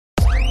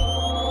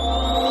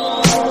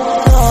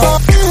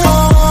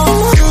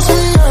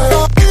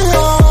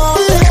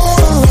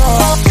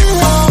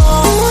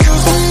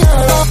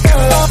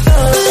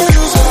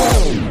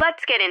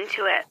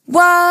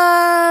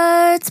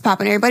What's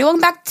poppin', everybody?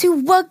 Welcome back to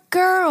What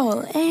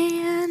Girl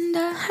and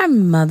her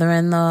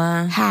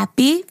mother-in-law.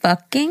 Happy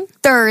fucking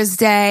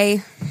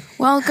Thursday.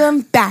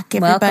 Welcome back,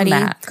 everybody.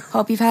 Welcome back.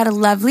 Hope you've had a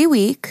lovely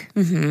week.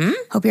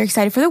 Hope you're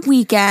excited for the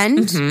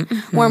weekend.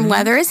 Warm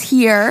weather is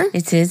here.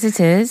 It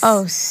is.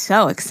 Oh,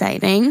 so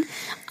exciting.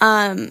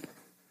 I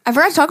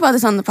forgot to talk about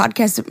this on the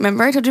podcast.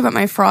 Remember I told you about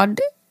my fraud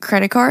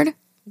credit card?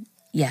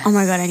 Yes. Oh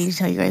my God, I need to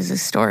tell you guys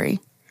this story.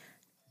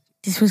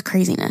 This was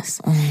craziness.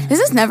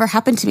 This has never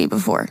happened to me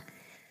before.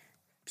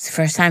 It's the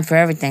first time for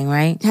everything,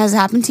 right? Has it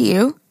happened to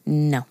you?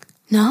 No.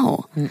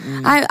 No.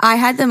 I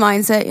had the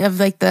mindset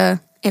of like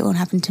it won't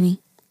happen to me.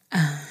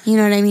 You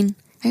know what I mean?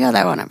 I go,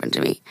 that won't happen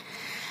to me.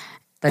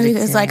 But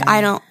it's like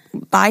I don't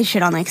buy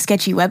shit on like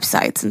sketchy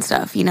websites and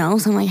stuff, you know?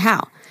 So I'm like,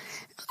 how?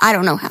 I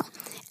don't know how.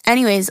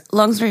 Anyways,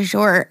 long story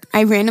short,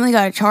 I randomly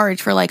got a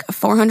charge for like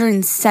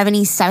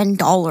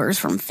 $477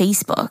 from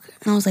Facebook.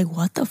 And I was like,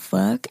 what the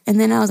fuck? And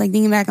then I was like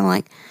thinking back, I'm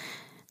like,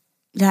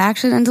 did I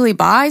accidentally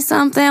buy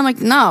something? I'm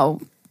like,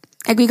 no.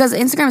 Like, because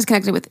Instagram is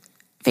connected with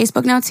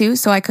Facebook now too,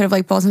 so I could have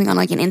like bought something on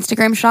like an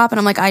Instagram shop, and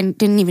I'm like, I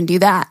didn't even do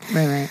that.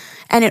 Right.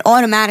 And it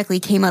automatically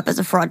came up as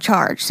a fraud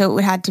charge, so it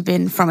would had to have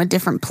been from a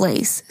different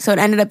place. So it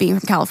ended up being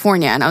from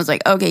California, and I was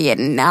like, okay,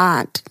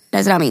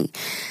 that's not me.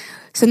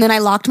 So then I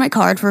locked my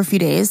card for a few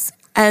days,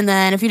 and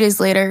then a few days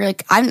later,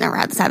 like, I've never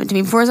had this happen to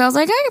me before, so I was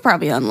like, I could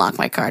probably unlock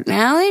my card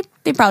now.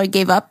 They probably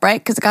gave up,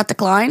 right? Because it got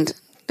declined.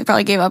 They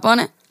probably gave up on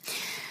it.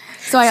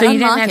 So you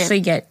didn't actually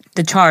get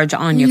the charge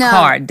on your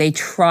card. They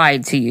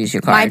tried to use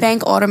your card. My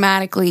bank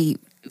automatically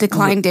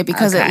declined it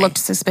because it looked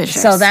suspicious.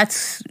 So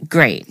that's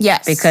great.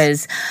 Yes.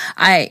 Because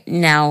I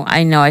know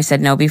I said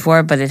no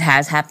before, but it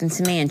has happened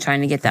to me, and trying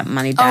to get that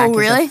money back is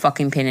a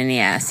fucking pain in the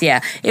ass.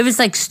 Yeah. It was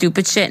like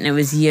stupid shit, and it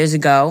was years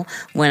ago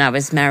when I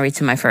was married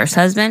to my first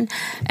husband.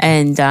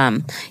 And,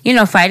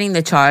 fighting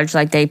the charge,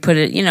 like they put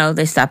it,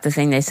 they stop the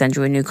thing, they send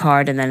you a new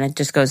card, and then it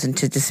just goes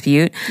into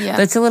dispute. Yeah.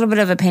 But it's a little bit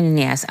of a pain in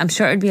the ass. I'm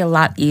sure it'd be a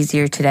lot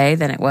easier today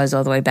than it was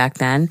all the way back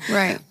then.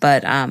 Right.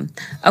 But,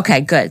 okay,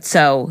 good.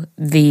 So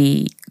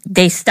they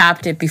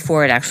stopped it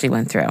before it actually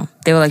went through.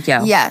 They were like,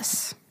 yo.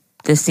 Yes.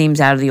 This seems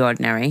out of the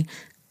ordinary.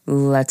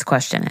 Let's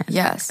question it.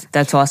 Yes.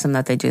 That's awesome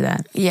that they do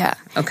that. Yeah.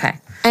 Okay.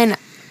 And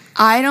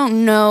I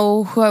don't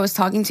know who I was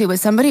talking to, but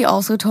somebody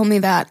also told me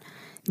that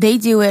they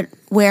do it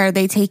where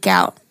they take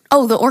out,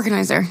 the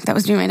organizer that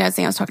was doing my dad's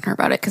thing. I was talking to her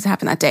about it because it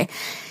happened that day.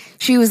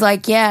 She was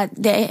like, yeah,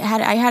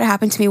 I had it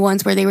happen to me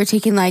once where they were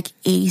taking like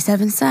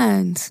 87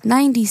 cents,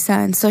 90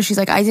 cents. So she's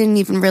like, I didn't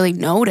even really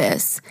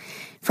notice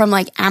from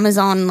like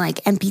Amazon,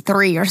 like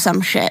MP3 or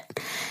some shit.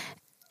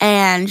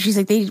 And she's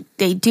like,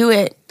 they do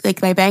it,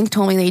 like my bank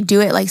told me they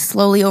do it like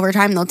slowly over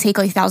time. They'll take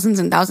like thousands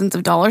and thousands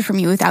of dollars from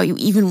you without you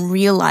even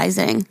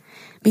realizing,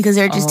 because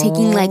they're just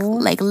taking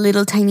like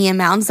little tiny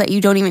amounts that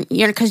you don't even,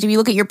 because if you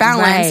look at your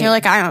balance, you're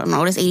like, I don't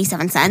notice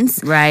 87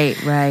 cents. Right.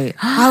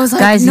 I was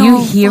like, guys, no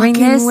you hearing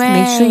this?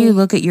 way. Make sure you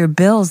look at your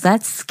bills.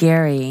 That's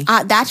scary.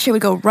 That shit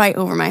would go right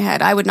over my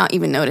head. I would not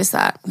even notice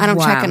that. I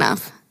don't check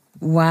enough.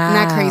 Wow.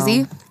 Isn't that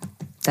crazy?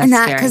 That's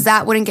scary. Because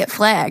that wouldn't get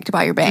flagged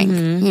by your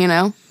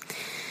bank,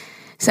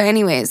 So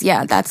anyways,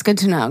 yeah, that's good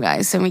to know,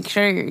 guys. So make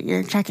sure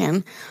you're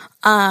checking.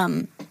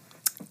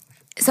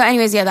 So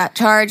anyways, yeah, that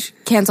charge,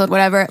 canceled,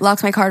 whatever.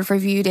 Locked my card for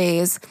a few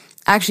days.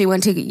 Actually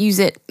went to use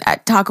it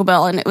at Taco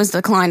Bell, and it was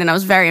declined, and I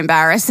was very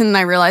embarrassed. And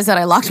I realized that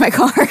I locked my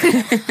card.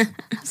 I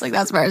was like,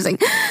 that's embarrassing.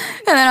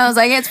 And then I was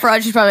like, it's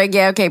fraud. She's probably like,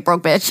 yeah, okay,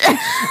 broke bitch.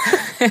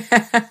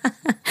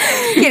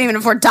 Can't even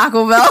afford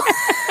Taco Bell.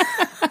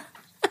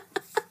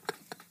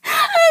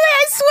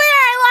 I swear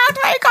I locked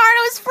my card.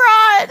 It was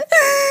fraud.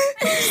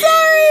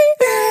 Sorry.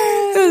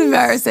 It was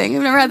embarrassing.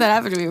 I've never had that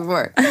happen to me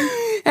before.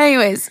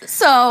 Anyways,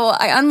 so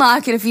I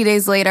unlock it a few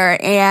days later,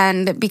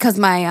 and because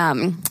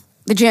my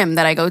the gym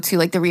that I go to,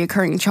 like the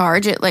reoccurring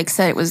charge, it like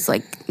said it was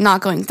like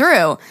not going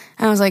through. And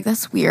I was like,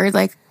 that's weird.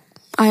 Like,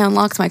 I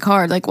unlocked my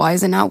card. Like, why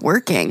is it not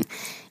working?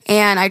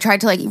 And I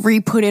tried to like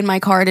re-put in my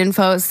card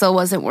info. It still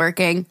wasn't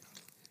working.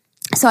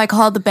 So I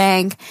called the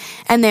bank,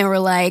 and they were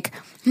like,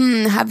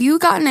 have you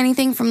gotten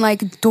anything from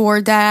like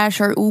DoorDash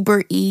or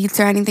Uber Eats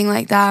or anything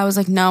like that? I was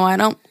like, no, I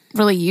don't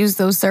really use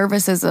those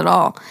services at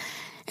all.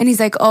 And he's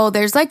like,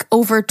 there's like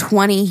over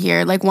 20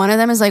 here. Like one of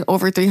them is like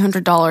over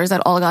 $300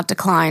 that all got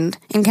declined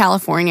in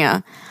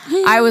California.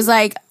 I was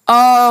like,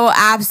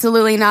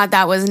 absolutely not.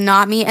 That was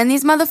not me. And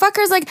these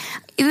motherfuckers, like,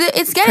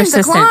 it's getting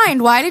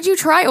declined. Why did you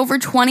try over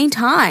 20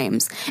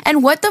 times?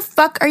 And what the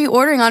fuck are you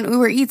ordering on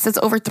Uber Eats that's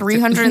over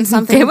 300 and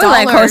something They were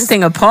like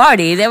hosting a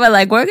party. They were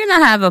like, we're going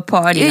to have a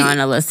party on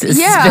Alyssa's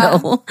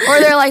bill. Or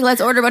they're like,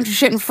 let's order a bunch of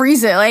shit and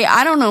freeze it. Like,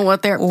 I don't know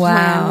what their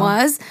plan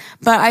was.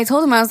 But I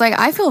told him, I was like,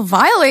 I feel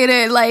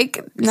violated.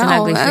 Like,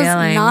 no,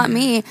 that's not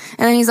me. And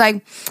then he's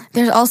like,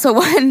 there's also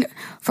one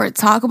for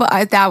Taco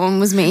Bell. That one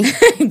was me.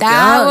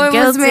 That one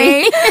was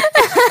me.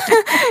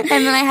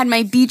 And then I had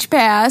my beach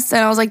pass,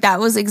 and I was like, that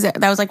was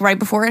like right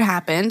before it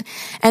happened.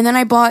 And then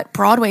I bought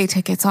Broadway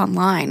tickets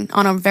online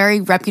on a very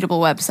reputable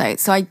website.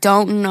 So I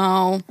don't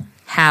know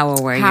how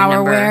or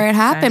where it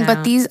happened.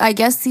 But I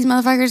guess these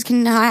motherfuckers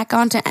can hack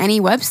onto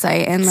any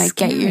website and like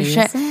get your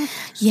shit.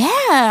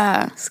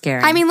 Yeah.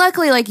 Scary. I mean,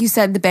 luckily, like you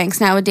said, the banks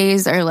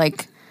nowadays are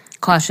like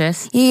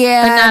cautious.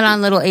 Yeah. But not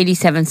on little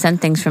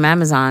 87-cent things from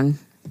Amazon.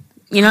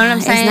 You know what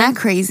I'm saying? Isn't that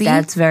crazy?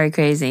 That's very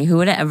crazy. Who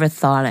would have ever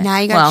thought it? Now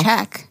you got to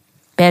check.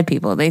 Bad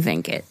people, they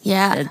think it.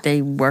 Yeah. That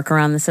they work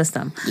around the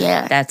system.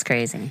 Yeah. That's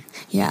crazy.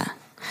 Yeah.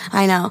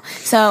 I know.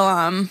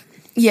 So,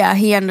 yeah,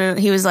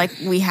 he was like,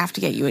 we have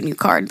to get you a new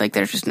card. Like,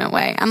 there's just no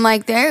way. I'm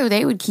like,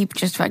 they would keep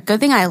just, good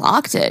thing I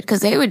locked it,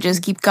 because they would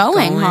just keep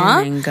going,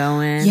 huh?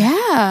 Going.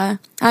 Yeah.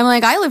 I'm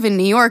like, I live in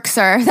New York,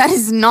 sir. That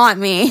is not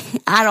me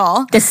at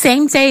all. The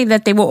same day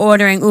that they were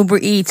ordering Uber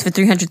Eats for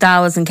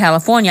 $300 in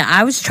California,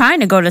 I was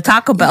trying to go to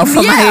Taco Bell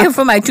for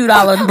my $2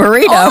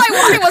 burrito. All I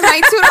wanted was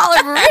my $2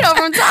 burrito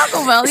from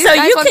Taco Bell. So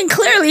you can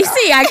clearly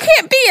see I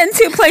can't be in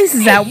two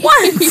places at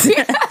once.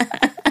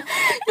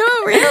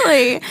 No,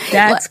 really.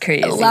 That's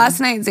crazy.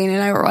 Last night, Zane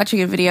and I were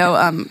watching a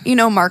video. You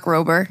know Mark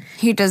Rober?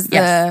 He does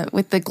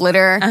with the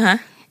glitter. Uh-huh.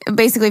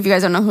 Basically, if you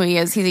guys don't know who he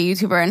is, he's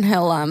a YouTuber,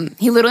 and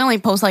he literally only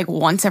posts like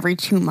once every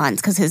 2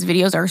 months because his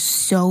videos are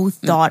so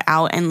thought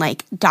out and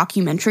like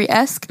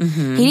documentary-esque.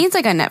 Mm-hmm. He needs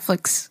like a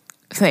Netflix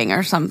thing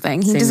or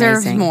something. He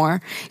deserves more.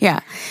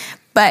 Yeah.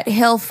 But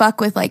he'll fuck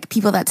with like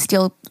people that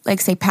steal, like,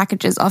 say,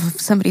 packages off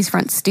of somebody's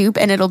front stoop,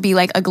 and it'll be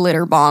like a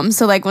glitter bomb.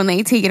 So like when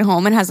they take it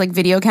home and has like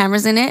video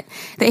cameras in it,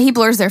 that he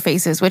blurs their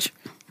faces, which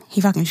he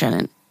fucking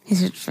shouldn't. He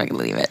should just fucking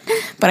leave it.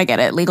 But I get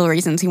it, legal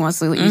reasons. He wants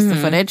to use the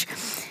footage.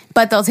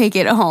 But they'll take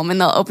it home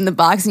and they'll open the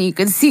box and you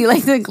could see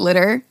like the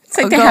glitter. It's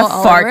like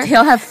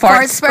he'll have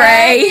fart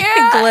spray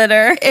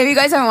glitter. If you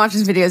guys haven't watched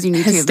his videos, you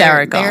need to.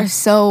 Hysterical. They're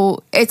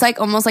so, it's like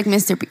almost like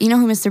you know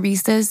who Mr.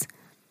 Beast is?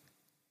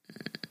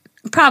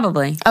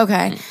 Probably.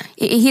 Okay.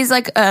 He's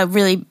like a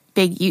really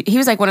big, he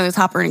was like one of the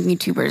top earning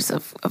YouTubers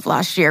of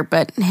last year,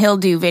 but he'll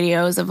do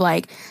videos of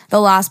like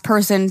the last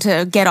person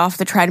to get off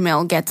the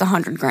treadmill gets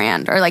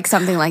 $100,000 or like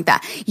something like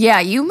that. Yeah,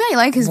 you may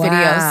like his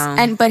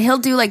videos. But he'll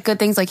do like good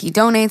things, like he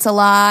donates a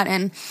lot,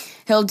 and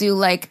he'll do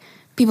like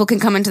people can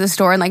come into the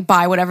store and like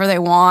buy whatever they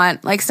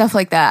want, like stuff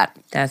like that.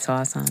 That's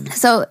awesome.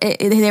 So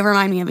they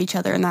remind me of each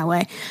other in that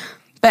way.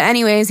 But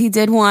anyways, he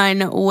did one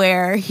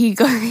where he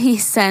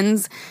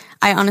sends,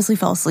 I honestly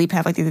fell asleep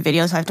halfway through the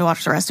video, so I have to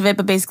watch the rest of it.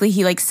 But basically,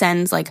 he like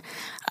sends like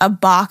a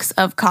box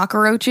of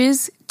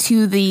cockroaches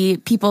to the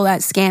people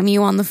that scam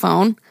you on the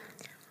phone,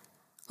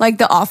 like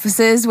the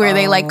offices where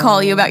they like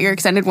call you about your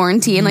extended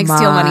warranty and like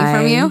steal money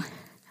from you.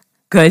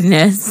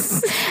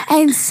 Goodness.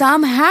 And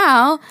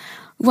somehow,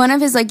 one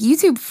of his like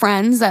YouTube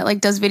friends that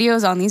like does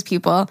videos on these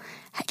people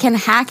can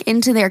hack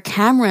into their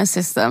camera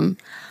system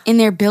in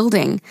their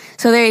building,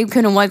 so they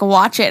can like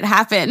watch it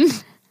happen.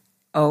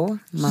 Oh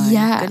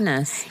my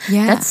goodness.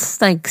 Yeah.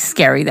 That's like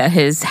scary that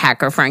his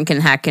hacker friend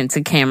can hack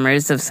into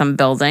cameras of some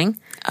building.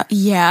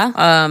 Yeah.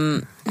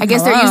 I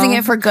guess they're using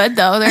it for good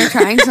though. They're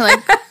trying to like,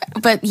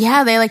 but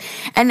yeah, they like,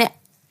 and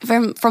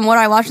from what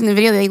I watched in the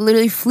video, they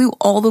literally flew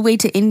all the way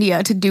to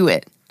India to do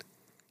it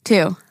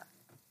too.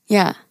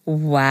 Yeah.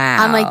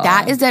 Wow. I'm like,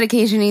 that is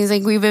dedication. He's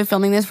like, we've been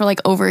filming this for like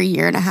over a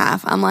year and a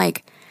half. I'm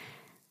like,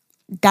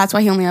 that's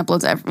why he only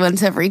uploads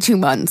once every 2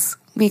 months.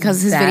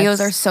 Because his videos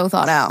are so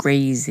thought out.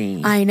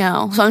 Crazy. I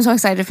know. So I'm so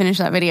excited to finish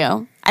that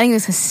video. I think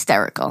it's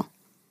hysterical.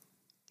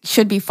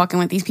 Should be fucking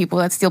with these people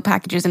that steal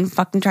packages and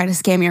fucking try to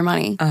scam your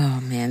money.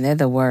 Oh, man. They're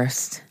the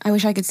worst. I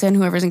wish I could send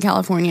whoever's in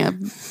California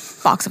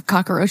a box of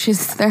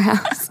cockroaches to their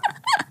house.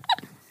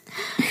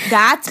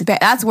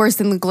 That's worse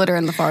than the glitter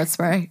and the fart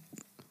spray.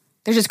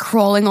 They're just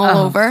crawling all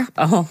over.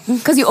 Oh,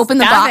 because you open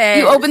the box.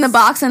 You open the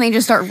box and they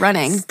just start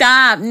running.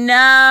 Stop! No,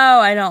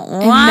 I don't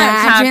want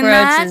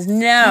cockroaches. That?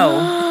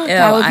 No,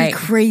 that would be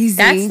crazy.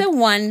 That's the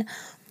one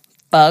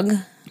bug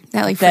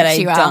that like that I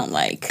you don't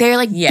like. They're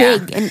like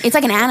big and it's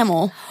like an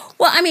animal.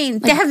 Well, I mean,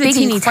 like they have the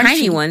teeny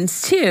tiny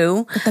ones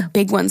too, but the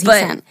big ones he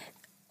sent.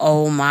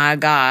 Oh my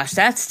gosh,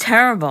 that's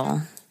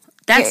terrible.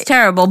 That's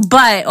terrible,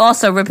 but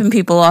also ripping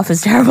people off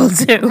is terrible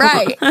too.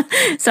 Right.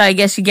 So I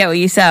guess you get what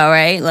you sow,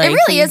 right? Like, it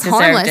really is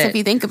harmless if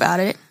you think about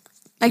it.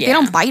 Like, they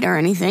don't bite or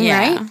anything,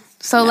 right?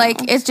 So,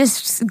 like, it's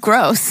just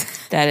gross.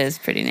 That is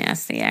pretty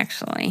nasty,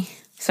 actually.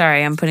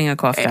 Sorry, I'm putting a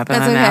cough drop in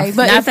my mouth.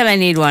 But not that I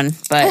need one,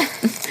 but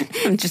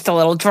I'm just a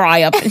little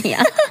dry up in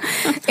here.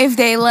 If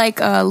they, like,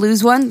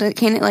 lose one,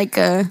 can it, like,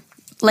 lay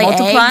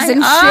multiply? Eggs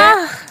and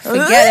shit?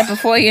 Forget it.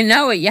 Before you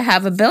know it, you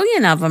have 1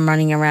 billion of them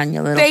running around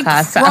your little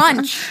casa. They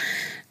crunch.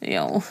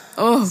 Yo.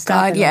 Oh,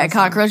 God, yeah.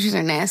 Cockroaches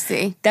are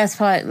nasty. That's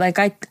probably, like,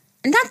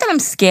 not that I'm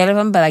scared of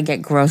them, but I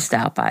get grossed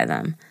out by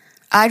them.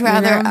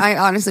 I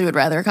honestly would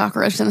rather a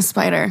cockroach than a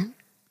spider.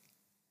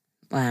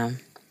 Wow.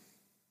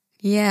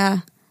 Yeah.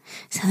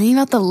 Something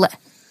about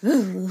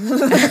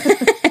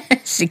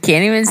she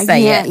can't even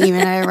say it. I can't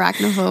even have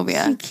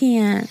arachnophobia. She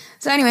can't.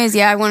 So anyways,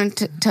 I wanted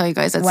to tell you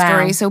guys that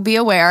story. So be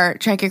aware,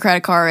 check your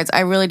credit cards.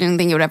 I really didn't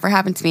think it would ever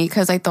happen to me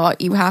because I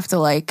thought you have to,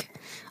 like,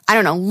 I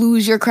don't know,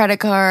 lose your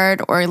credit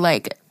card or,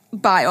 like,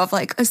 buy off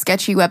like a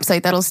sketchy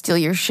website that'll steal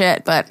your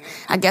shit, but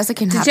I guess it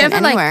can happen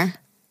anywhere.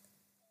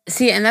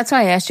 See, and that's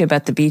why I asked you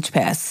about the beach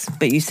pass,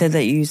 but you said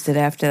that you used it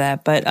after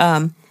that. But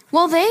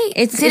well, they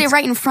did it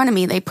right in front of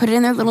me. They put it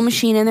in their little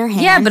machine in their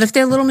hand. Yeah, but if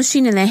their little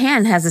machine in their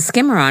hand has a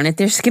skimmer on it,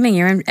 they're skimming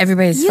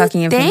everybody's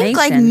fucking information. You think,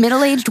 like,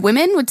 middle-aged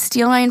women would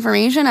steal my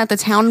information at the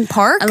town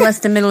park? Unless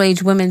the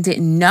middle-aged women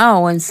didn't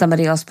know and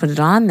somebody else put it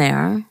on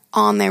there.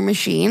 On their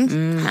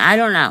machine? I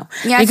don't know.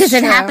 Yeah, because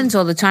it happens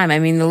all the time. I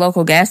mean, the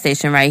local gas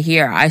station right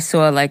here, I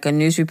saw, like, a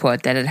news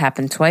report that it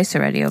happened twice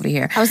already over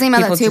here. I was thinking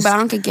about that, too, but I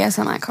don't get gas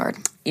on that card.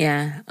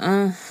 Yeah.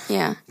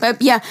 Yeah.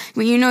 But, yeah,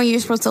 you know you're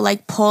supposed to,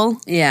 like, pull?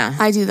 Yeah.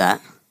 I do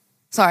that.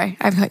 Sorry,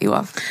 I've cut you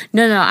off.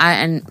 No,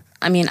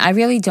 I mean, I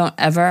really don't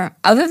ever,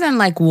 other than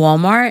like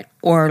Walmart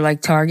or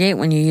like Target,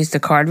 when you use the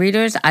card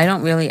readers, I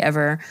don't really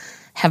ever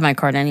have my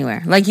card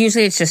anywhere. Like,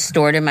 usually it's just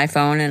stored in my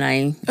phone and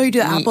I... Oh, you do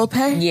Apple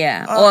Pay?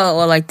 Yeah.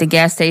 Or like the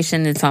gas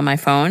station, it's on my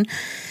phone.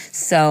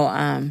 So,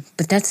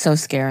 but that's so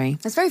scary.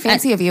 That's very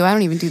fancy of you. I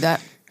don't even do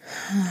that.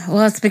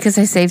 Well, it's because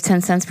I save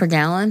 10 cents per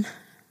gallon.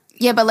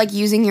 Yeah, but like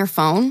using your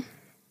phone?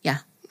 Yeah.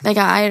 Like,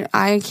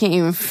 I can't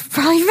even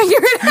probably figure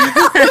it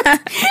out.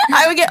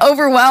 I would get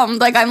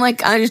overwhelmed. Like,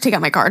 I just take out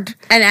my card.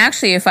 And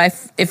actually, if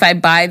I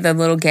buy the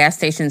little gas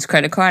station's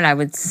credit card, I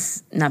would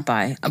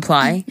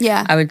apply.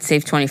 Yeah. I would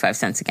save 25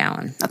 cents a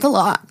gallon. That's a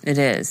lot. It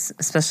is.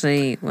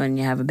 Especially when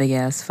you have a big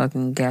ass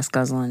fucking gas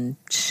guzzling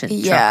shit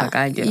truck like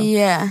I do.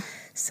 Yeah.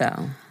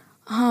 So.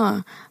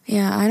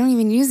 Yeah, I don't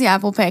even use the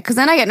Apple Pay. Because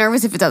then I get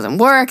nervous if it doesn't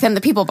work. Then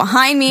the people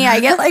behind me, I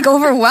get like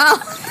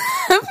overwhelmed.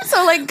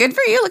 So, like, good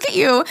for you. Look at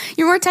you.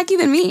 You're more techie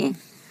than me.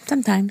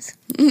 Sometimes.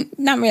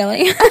 Not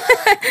really.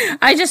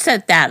 I just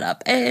set that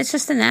up. It's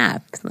just an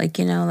app. Like,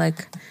 you know,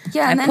 like,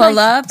 yeah, I pull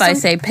up, I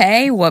say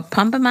pay, what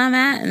pump am I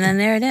at, and then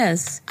there it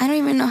is. I don't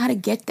even know how to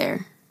get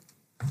there.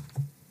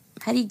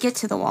 How do you get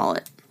to the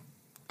wallet?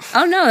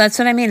 Oh, no, that's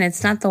what I mean.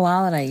 It's not the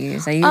wallet I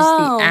use. I use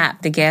the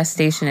app, the gas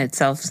station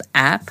itself's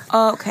app.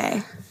 Oh,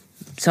 okay.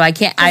 So I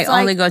can't, I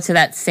only go to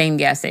that same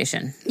gas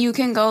station. You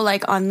can go,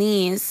 like, on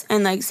these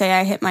and, like, say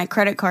I hit my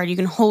credit card. You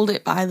can hold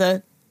it by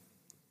the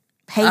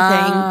pay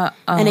thing,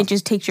 and it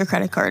just takes your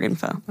credit card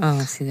info. Oh,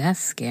 see, that's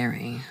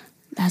scary.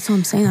 That's what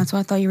I'm saying. That's what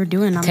I thought you were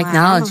doing.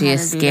 Technology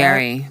is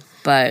scary,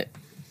 but...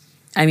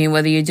 I mean,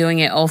 whether you're doing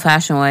it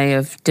old-fashioned way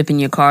of dipping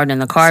your card in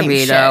the card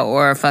reader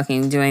or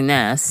fucking doing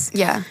this.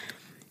 Yeah.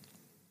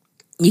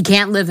 You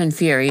can't live in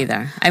fear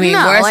either. I mean,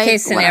 worst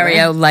case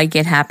scenario, like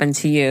it happened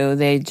to you,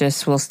 they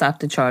just will stop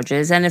the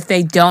charges. And if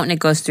they don't and it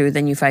goes through,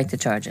 then you fight the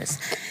charges.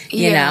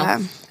 You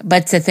know?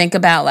 But to think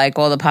about, like,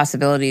 all the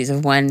possibilities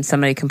of when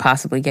somebody can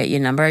possibly get your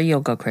number,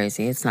 you'll go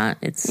crazy. It's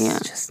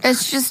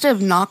just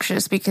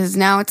obnoxious because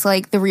now it's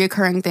like the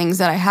reoccurring things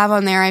that I have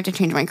on there. I have to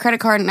change my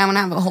credit card and now I'm going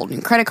to have a whole new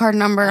credit card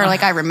number.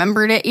 Like, I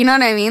remembered it. You know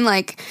what I mean?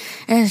 Like,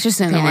 it's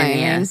just annoying.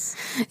 Yes.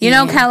 You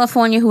know,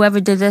 California, whoever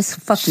did this,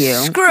 fuck you.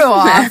 Screw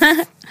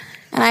off.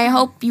 And I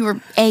hope you were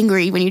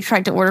angry when you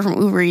tried to order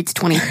from Uber Eats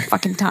 20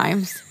 fucking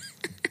times.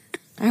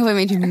 I hope it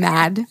made you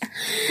mad.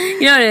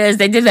 You know what it is?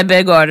 They did a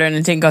big order and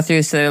it didn't go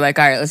through, so they're like,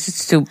 all right, let's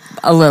just do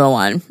a little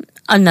one.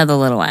 Another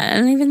little one.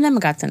 And even them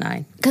got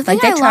denied. Because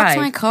like, they locked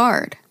my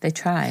card. They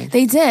tried.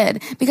 They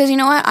did. Because you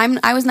know what?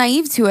 I was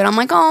naive to it. I'm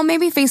like, oh,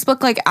 maybe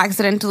Facebook like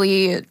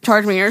accidentally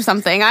charged me or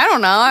something. I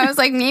don't know. I was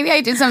like, maybe I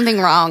did something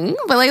wrong.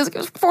 But like, it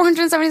was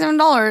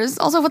 $477.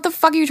 Also, what the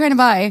fuck are you trying to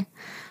buy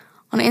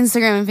on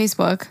Instagram and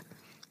Facebook?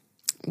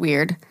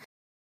 Weird.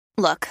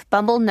 Look,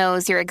 Bumble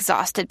knows you're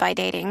exhausted by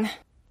dating.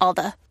 All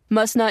the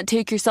must not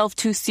take yourself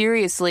too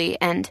seriously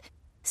and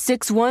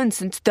 6'1"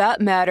 since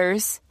that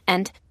matters.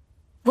 And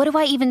what do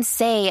I even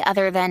say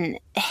other than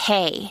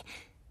hey?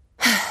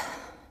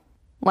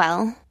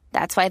 Well,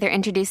 that's why they're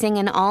introducing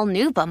an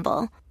all-new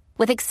Bumble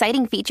with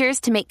exciting features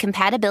to make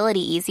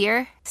compatibility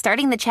easier,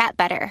 starting the chat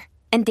better,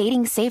 and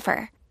dating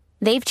safer.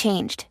 They've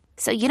changed,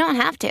 so you don't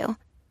have to.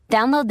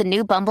 Download the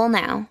new Bumble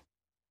now.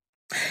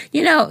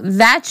 You know,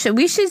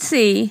 we should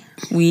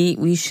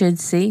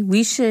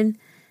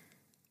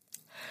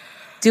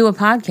do a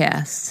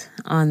podcast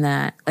on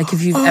that. Like,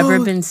 if you've ever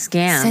been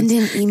scammed. Send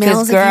in emails.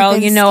 Because, girl,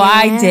 you know,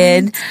 I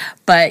did.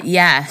 But,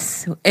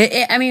 yes.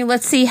 I mean,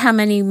 let's see how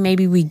many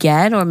maybe we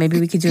get, or maybe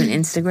we could do an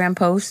Instagram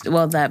post.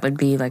 Well, that would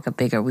be, like,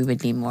 we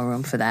would need more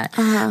room for that.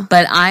 Uh-huh.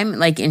 But I'm,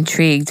 like,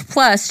 intrigued.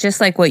 Plus, just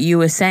like what you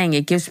were saying,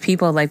 it gives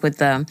people, like, with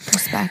the...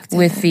 perspective.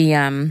 With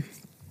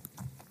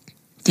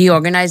the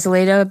organizer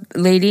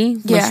lady,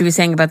 what she was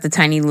saying about the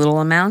tiny little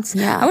amounts.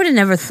 Yeah. I would have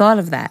never thought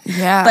of that.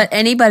 Yeah. But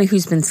anybody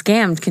who's been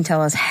scammed can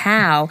tell us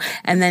how,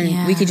 and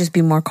then we could just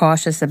be more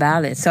cautious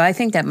about it. So I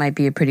think that might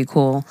be a pretty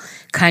cool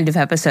kind of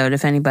episode,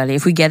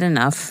 if we get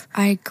enough.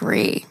 I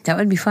agree. That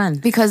would be fun.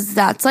 Because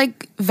that's,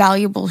 like,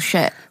 valuable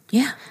shit.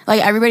 Yeah. Like,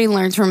 everybody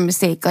learns from a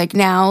mistake. Like,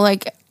 now,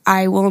 like,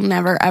 I will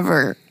never,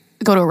 ever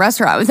go to a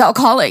restaurant without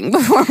calling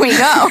before we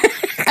go.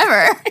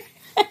 Ever.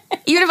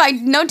 Even if I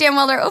know damn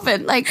well they're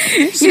open. Like,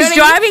 she's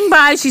driving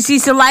by, she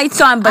sees the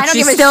lights on, but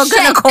she's still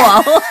going to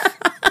call.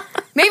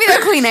 Maybe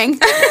they're cleaning.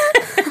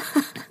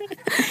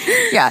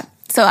 Yeah.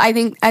 So I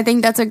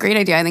think that's a great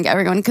idea. I think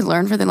everyone could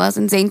learn from the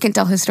lesson. Zane can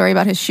tell his story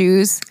about his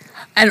shoes.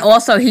 And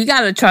also, he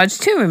got a charge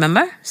too,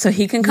 remember? So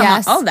he can come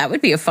on. Oh, that would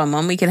be a fun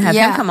one. We can have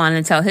him come on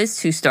and tell his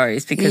 2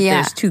 stories because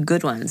there's 2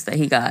 good ones that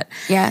he got.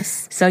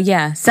 Yes. So,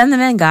 send them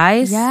in,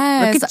 guys.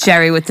 Yes. Look at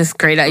Jerry with this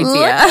great idea. Look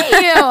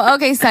at you.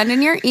 Okay, send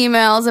in your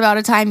emails about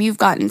a time you've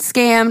gotten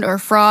scammed or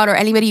fraud or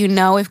anybody you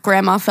know. If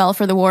grandma fell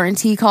for the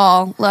warranty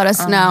call, let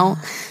us know.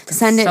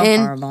 Send it in.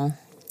 Horrible.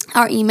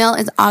 Our email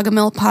is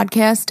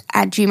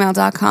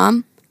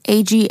agahmilpodcast@gmail.com.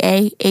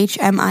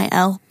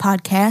 AGAHMIL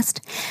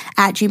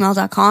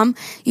podcast@gmail.com.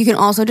 You can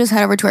also just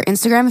head over to our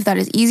Instagram if that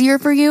is easier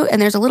for you.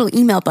 And there's a little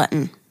email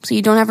button. So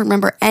you don't have to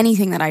remember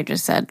anything that I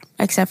just said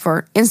except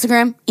for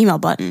Instagram, email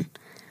button.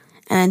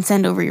 And then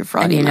send over your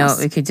fraud emails. You know what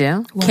we could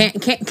do?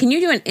 Can you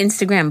do an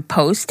Instagram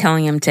post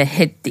telling him to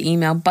hit the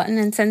email button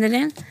and send it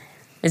in?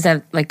 Is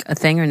that like a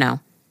thing or no?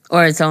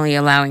 Or it's only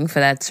allowing for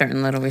that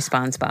certain little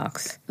response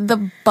box?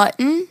 The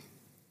button?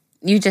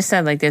 You just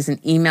said like there's an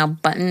email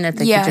button that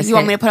they could just you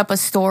want me to put up a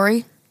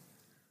story?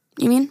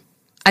 You mean?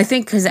 I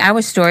think because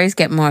our stories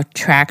get more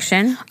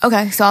traction.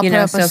 Okay, so I'll put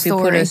up a story. So if you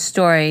put a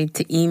story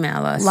to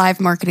email us. Live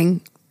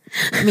marketing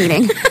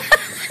meeting.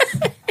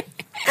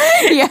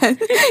 Yeah,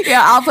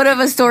 I'll put up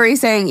a story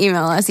saying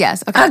email us.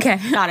 Yes. Okay.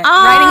 Got it.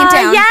 Writing it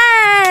down.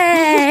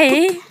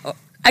 Yay!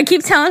 I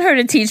keep telling her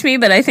to teach me,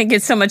 but I think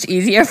it's so much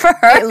easier for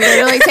her. It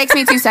literally takes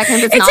me 2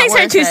 seconds. It takes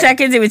her 2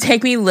 seconds. It would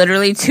take me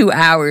literally 2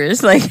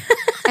 hours. Like,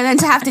 and then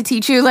to have to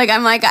teach you, like,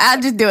 I'm like, I'll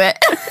just do it.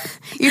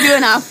 You do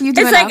enough. You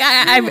do enough. It's like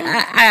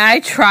I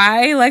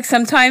try like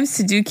sometimes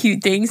to do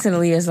cute things, and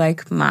Aaliyah's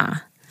like, Ma.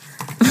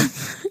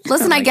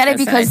 Listen, I get it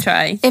because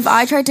if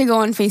I tried to go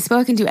on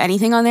Facebook and do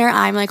anything on there,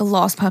 I'm like a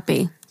lost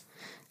puppy.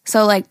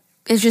 So like,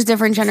 it's just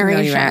different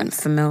generations.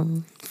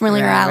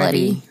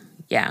 Familiarity.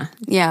 Yeah.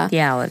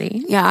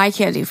 Reality. Yeah, I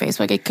can't do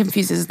Facebook. It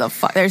confuses the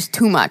fuck. There's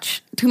too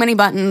many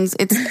buttons.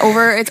 It's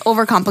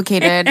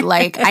overcomplicated.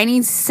 Like, I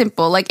need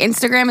simple. Like,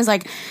 Instagram is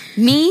like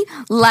me,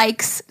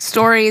 likes,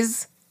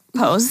 stories,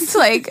 posts.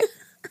 Like,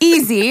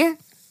 easy.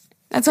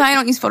 That's why I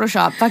don't use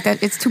Photoshop. Fuck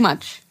that. It's too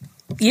much.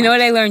 You know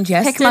what I learned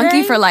yesterday? Pick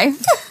monkey for life.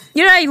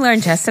 You know what I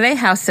learned yesterday?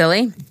 How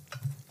silly.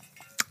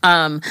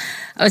 I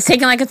was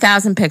taking like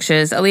 1,000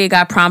 pictures. Aaliyah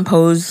got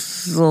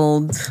promposed.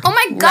 Oh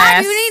my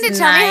God, you need to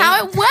tell me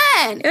how it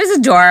went. It was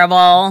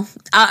adorable.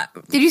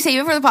 Did you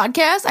save it for the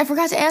podcast? I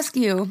forgot to ask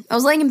you. I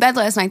was laying in bed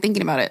last night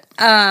thinking about it.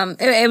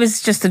 It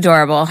was just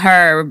adorable.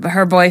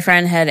 Her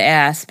boyfriend had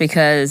asked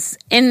because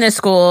in the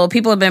school,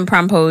 people have been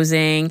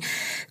promposing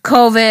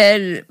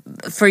COVID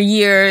for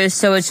years.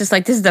 So it's just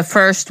like, this is the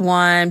first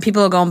one.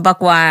 People are going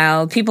buck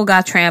wild. People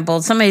got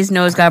trampled. Somebody's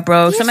nose got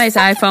broke. Somebody's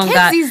iPhone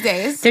got... these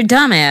days. They're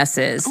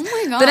dumbasses. Oh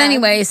my God. But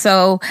anyway,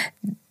 so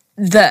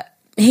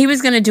he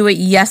was going to do it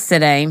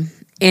yesterday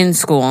in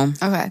school.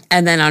 Okay.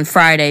 And then on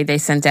Friday, they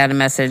sent out a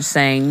message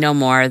saying no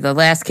more. The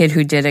last kid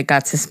who did it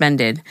got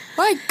suspended.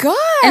 My God.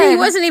 And he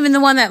wasn't even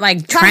the one that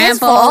like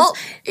trampled.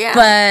 Yeah.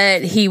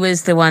 But he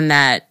was the one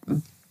that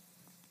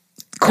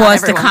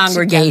caused the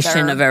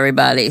congregation of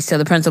everybody. So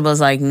the principal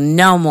was like,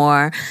 no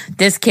more.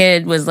 This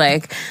kid was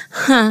like,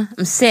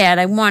 I'm sad.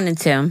 I wanted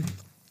to.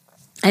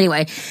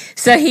 Anyway,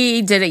 so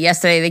he did it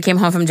yesterday. They came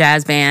home from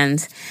jazz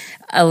band.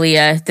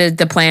 Aaliyah,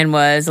 the plan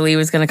was Aaliyah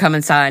was going to come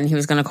inside and he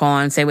was going to call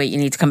and say, wait, you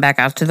need to come back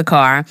out to the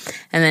car.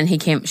 And then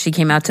she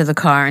came out to the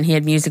car and he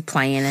had music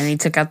playing and he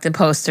took out the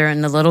poster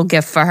and the little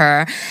gift for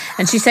her.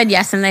 And she said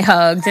yes and they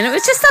hugged and it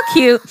was just so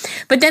cute.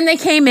 But then they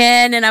came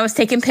in and I was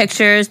taking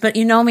pictures. But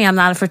you know me, I'm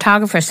not a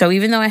photographer. So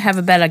even though I have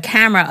a better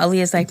camera,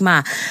 Aaliyah's like,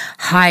 Ma,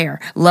 higher,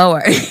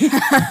 lower. She's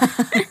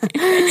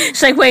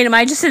like, wait, am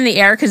I just in the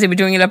air? Because they were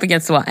doing it up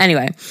against the wall.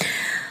 Anyway,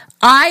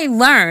 I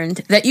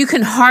learned that you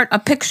can heart a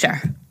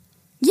picture.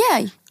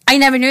 Yeah. I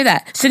never knew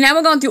that. So now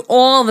we're going through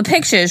all the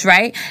pictures,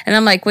 right? And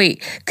I'm like,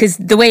 wait, because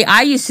the way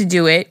I used to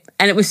do it,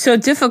 and it was so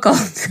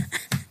difficult.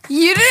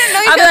 You didn't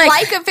know you could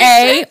like a picture?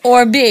 A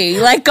or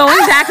B, like going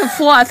back and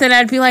forth. And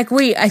I'd be like,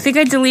 wait, I think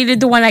I deleted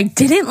the one I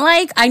didn't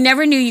like. I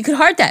never knew you could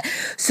heart that.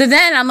 So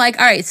then I'm like,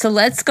 all right, so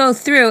let's go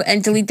through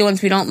and delete the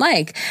ones we don't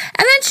like.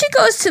 And then she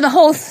goes to the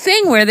whole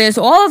thing where there's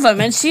all of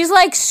them. And she's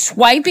like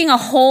swiping a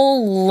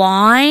whole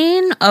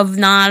line of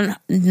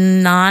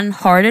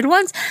non-hearted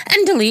ones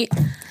and delete.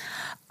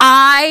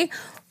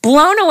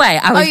 Blown away.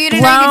 You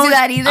didn't know you could do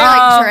that either?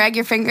 Like drag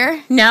your finger?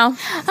 No.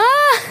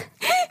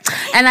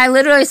 And I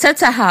literally said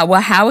to her, well,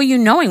 how are you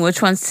knowing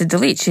which ones to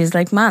delete? She's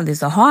like, Mom,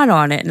 there's a heart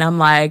on it. And I'm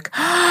like,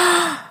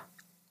 oh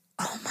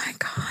my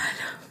God.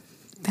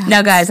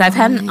 Now, guys, I've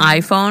had an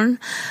iPhone.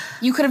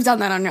 You could have done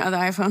that on your other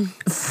iPhone.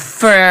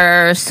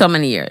 For so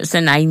many years.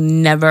 And I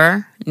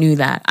never knew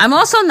that. I'm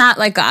also not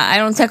like, I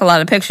don't take a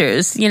lot of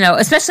pictures,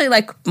 especially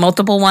like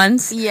multiple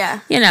ones. Yeah.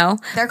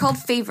 They're called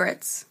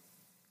favorites.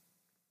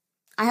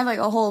 I have like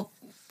a whole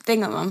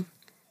thing of them.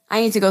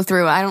 I need to go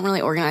through. I don't really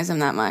organize them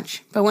that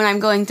much. But when I'm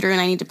going through and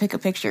I need to pick a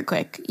picture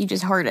quick, you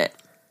just heart it.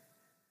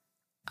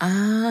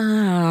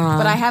 Oh.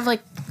 But I have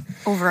like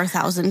over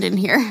 1,000 in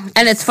here.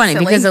 And it's funny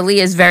because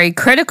Aaliyah is very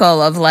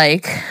critical of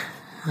like,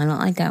 I don't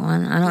like that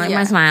one. I don't like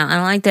my smile. I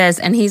don't like this.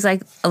 And he's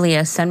like,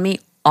 Aaliyah, send me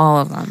all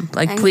of them.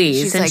 Like, And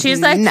please. She's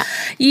like, no.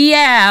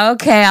 yeah,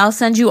 okay, I'll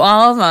send you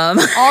all of them.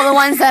 All the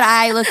ones that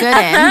I look good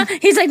in.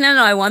 He's like,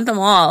 no, I want them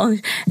all.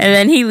 And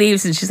then he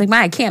leaves, and she's like,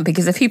 I can't,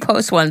 because if he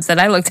posts ones that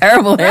I look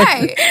terrible in.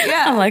 Right,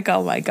 yeah. I'm like,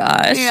 oh my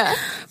gosh. Yeah.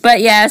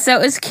 But yeah, so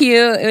it was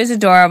cute. It was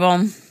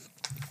adorable.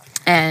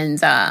 And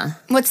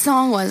what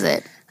song was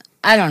it?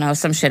 I don't know,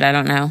 some shit I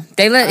don't know.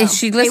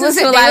 She listens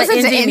to a lot of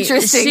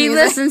indie. She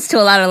listens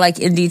to a lot of like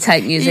indie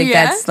type music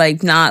that's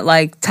like not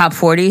like top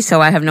 40,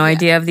 so I have no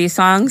idea of these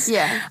songs.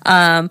 Yeah.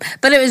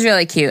 But it was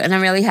really cute, and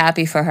I'm really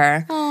happy for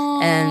her.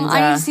 Aww, and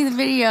I need to see the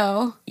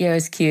video. Yeah, it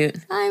was cute.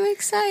 I'm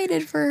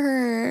excited for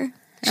her.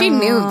 She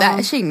knew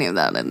that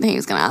he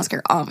was going to ask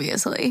her,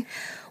 obviously.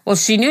 Well,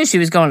 she knew she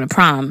was going to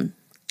prom.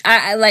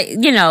 I like,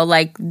 you know,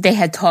 like they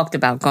had talked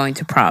about going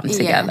to prom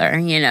together,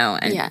 you know,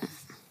 and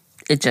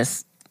it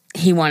just,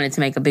 he wanted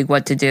to make a big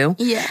what to do.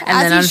 Yeah.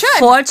 And then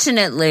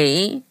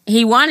unfortunately,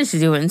 he wanted to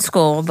do it in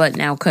school, but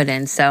now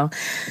couldn't. So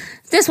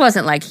this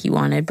wasn't like he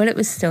wanted, but it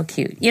was still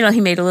cute. You know, he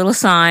made a little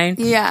sign.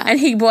 Yeah. And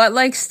he bought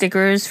like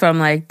stickers from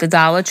like the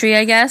Dollar Tree,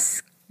 I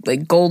guess.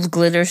 Like gold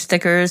glitter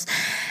stickers.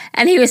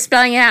 And he was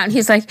spelling it out, and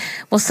he's like,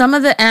 well, some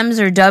of the M's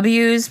are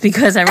W's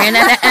because I ran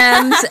out of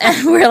M's.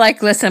 And we're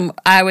like, listen,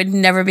 I would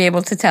never be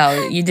able to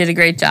tell. You did a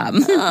great job.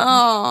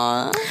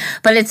 Aww.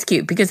 But it's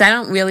cute because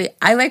I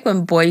like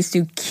when boys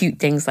do cute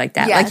things like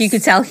that. Yes. Like you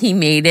could tell he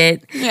made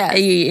it. Yeah.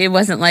 It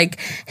wasn't like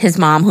his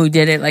mom who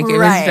did it. Like it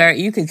was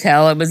you could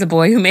tell it was a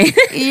boy who made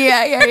it.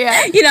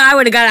 Yeah. You know, I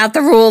would have got out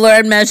the ruler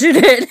and measured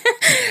it.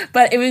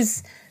 But it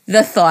was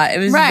the thought. It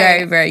was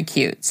very, very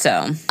cute.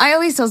 So I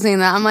always still say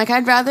that. I'm like,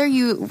 I'd rather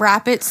you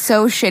wrap it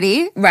so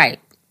shitty. Right.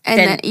 And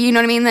then, you know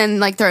what I mean? Then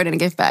like throw it in a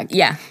gift bag.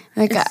 Yeah.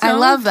 Like I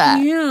love that.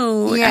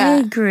 Cute. Yeah. I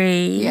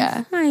agree.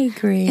 Yeah. I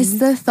agree. It's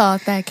the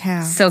thought that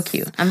counts. So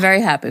cute. I'm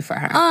very happy for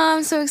her. Oh,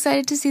 I'm so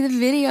excited to see the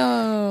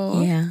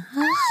video. Yeah.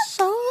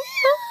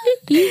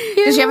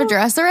 Does she have a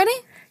dress already?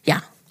 Yeah.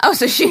 Oh,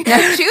 so she was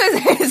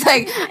it's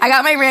like, I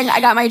got my ring,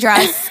 I got my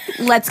dress.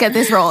 Let's get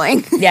this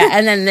rolling. Yeah.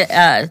 And then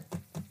the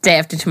day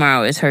after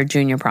tomorrow is her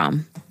junior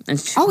prom. And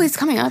it's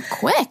coming up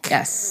quick.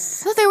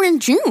 Yes. I thought they were in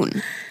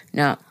June.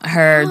 No,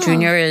 her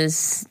junior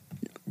is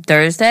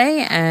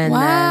Thursday, and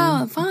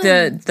then fun.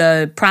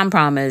 the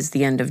prom is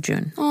the end of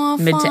June. Oh,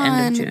 mid fun. to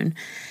end of June.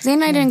 Zane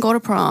and I didn't go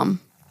to prom.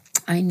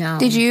 I know.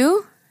 Did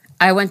you?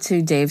 I went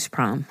to Dave's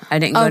prom. I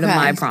didn't go to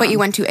my prom. But you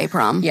went to a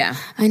prom. Yeah.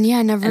 And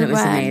I never went. And it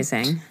was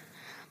amazing.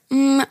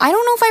 I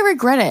don't know if I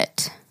regret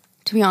it,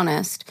 to be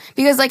honest.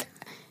 Because, like,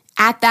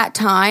 at that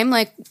time,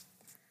 like,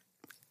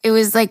 it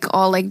was, like,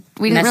 all, like,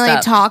 we didn't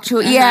really talk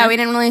to... Yeah, we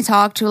didn't really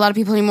talk to a lot of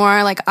people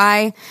anymore. Like,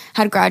 I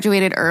had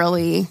graduated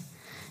early.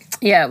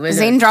 Yeah, it was...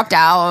 Zane dropped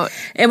out.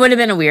 It would have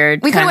been a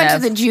weird We could have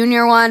went to the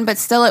junior one, but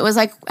still it was,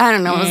 like, I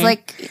don't know. It was,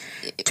 like...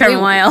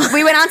 turmoil.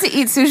 We went out to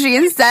eat sushi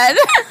instead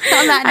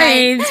on that night. I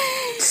mean,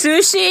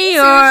 sushi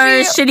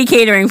or shitty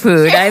catering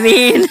food. I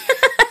mean...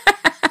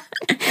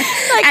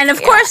 and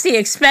of course, the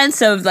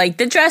expense of like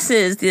the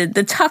dresses, the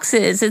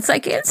tuxes, it's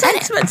like it's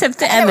expensive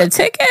and the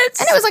tickets.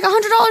 And it was like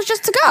 $100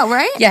 just to go,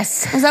 right?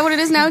 Yes. Is that what it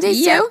is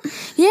nowadays too?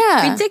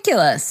 Yeah.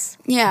 Ridiculous.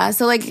 Yeah.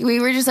 So like we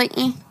were just like,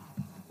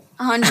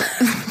 100.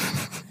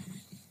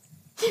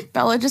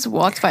 Bella just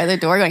walked by the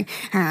door going,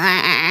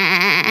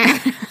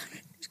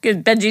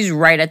 Benji's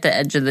right at the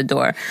edge of the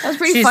door. That was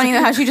pretty funny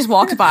how she just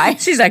walked by.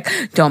 She's like,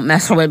 don't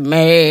mess with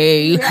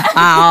me.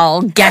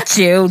 I'll get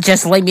you.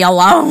 Just leave me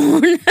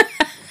alone.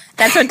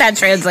 That's what that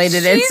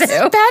translated into. She's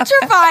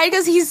petrified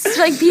because he's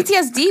like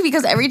PTSD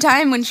because every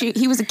time when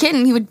he was a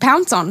kitten, he would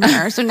pounce on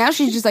her. So now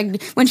she's just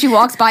like, when she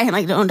walks by him,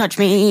 like, don't touch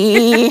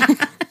me.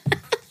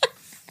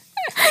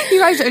 You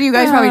guys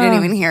probably didn't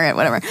even hear it,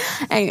 whatever.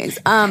 Anyways.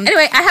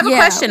 Anyway, I have a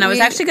question. I was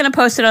actually going to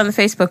post it on the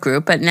Facebook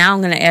group, but now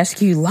I'm going to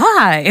ask you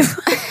live.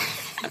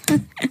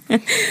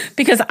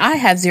 Because I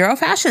have zero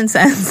fashion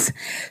sense.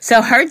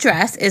 So her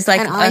dress is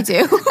like... And I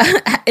do.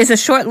 Is a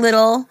short.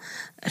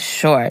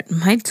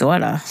 My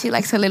daughter. She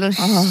likes her little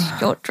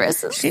short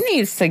dresses. She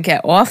needs to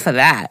get off of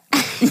that.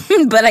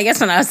 But I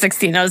guess when I was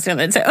 16, I was doing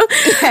it too.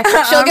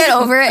 Yeah, she'll get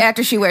over it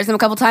after she wears them a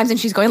couple times and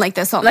she's going like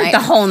this all night. Like the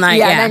whole night,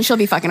 yeah. Then she'll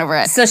be fucking over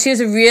it. So she has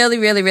a really,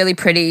 really, really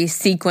pretty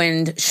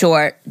sequined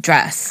short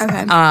dress.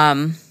 Okay.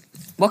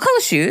 What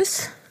color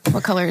shoes?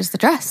 What color is the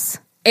dress?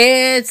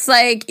 It's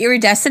like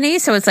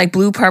iridescent, so it's like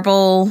blue,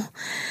 purple,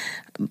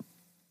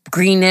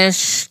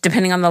 greenish,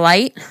 depending on the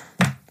light.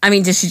 I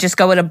mean, does she just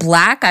go with a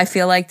black? I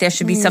feel like there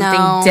should be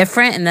something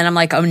different. And then I'm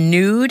like, a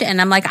nude.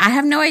 And I'm like, I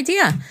have no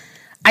idea.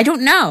 I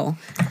don't know.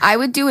 I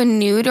would do a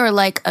nude or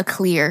like a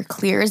clear.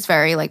 Clear is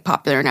very like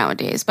popular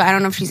nowadays, but I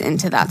don't know if she's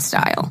into that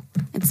style.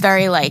 It's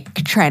very like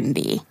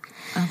trendy.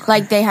 Okay.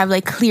 Like they have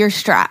like clear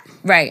strap.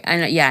 Right. I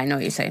know. Yeah, I know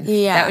what you're saying.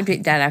 Yeah.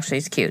 That actually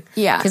is cute.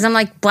 Yeah. Because I'm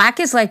like, black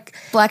is heavy.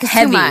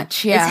 Too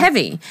much. Yeah. It's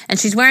heavy. And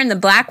she's wearing the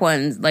black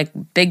ones, like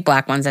big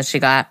black ones that she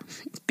got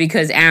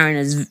because Aaron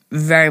is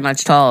very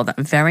much taller than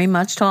her. Very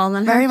much taller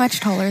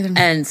than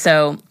her. And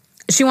so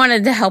she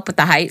wanted to help with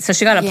the height, so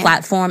she got a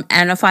platform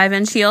and a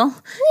 5-inch heel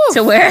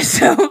to wear.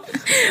 So,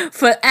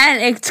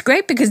 and it's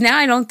great because now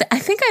I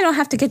think I don't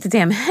have to get the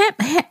damn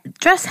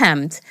dress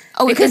hemmed.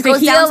 Oh, because the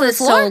heel is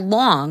so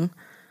long.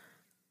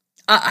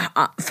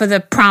 For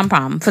the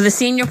for the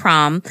senior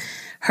prom,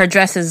 her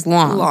dress is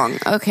long.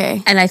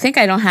 Okay. And I think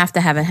I don't have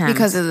to have it hemmed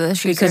because of the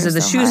shoes. Because of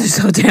the shoes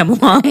are so damn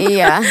long.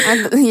 Yeah.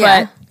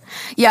 But,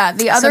 yeah,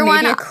 the other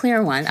one, a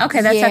clear one.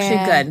 Okay, that's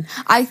actually good.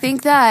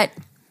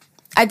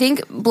 I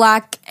think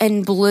black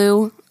and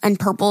blue and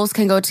purples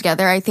can go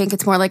together. I think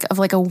it's more like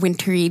a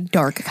wintry,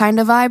 dark kind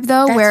of vibe,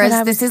 though.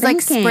 Whereas this is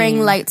like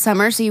spring, light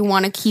summer, so you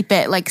want to keep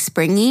it like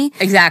springy.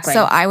 Exactly.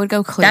 So I would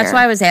go clear. That's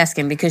why I was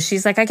asking, because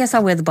she's like, I guess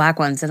I'll wear the black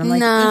ones, and I'm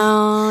like,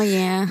 no,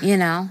 yeah, you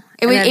know,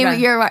 it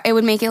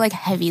would make it like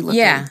heavy looking.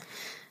 Yeah.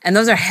 And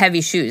those are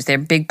heavy shoes. They're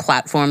big,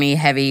 platformy,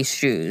 heavy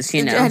shoes,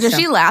 you know. Does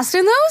she last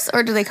in those,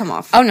 or do they come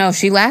off? Oh, no.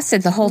 She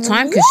lasted the whole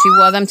time because she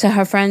wore them to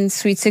her friend's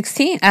sweet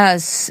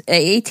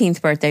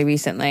 18th birthday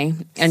recently.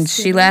 And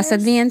she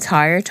lasted the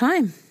entire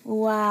time.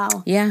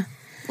 Wow. Yeah.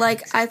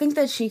 Like, I think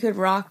that she could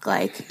rock,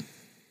 like,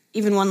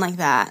 even one like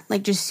that.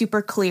 Like, just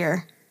super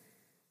clear.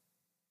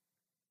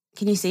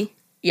 Can you see?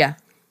 Yeah.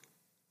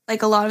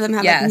 Like, a lot of them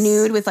have, like,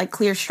 nude with, like,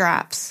 clear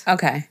straps.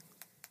 Okay.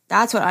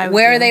 That's what I would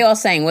Where do. are they all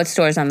saying? What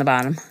store's on the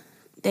bottom?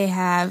 They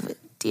have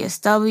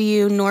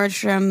DSW,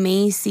 Nordstrom,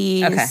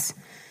 Macy's,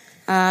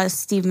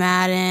 Steve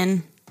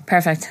Madden.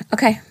 Perfect.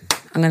 Okay.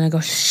 I'm going to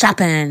go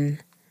shopping.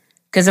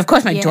 Because, of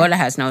course, my daughter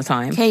has no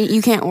time. Okay,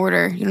 you can't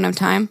order. You don't have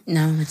time?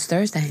 No, it's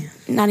Thursday.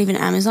 Not even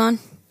Amazon?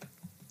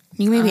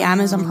 You can maybe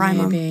Amazon Prime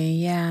them. Maybe,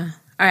 yeah.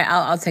 All right,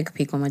 I'll take a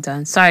peek when we're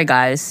done. Sorry,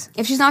 guys.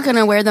 If she's not going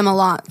to wear them a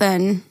lot,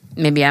 then...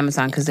 Maybe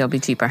Amazon, because they'll be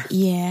cheaper.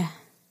 Yeah.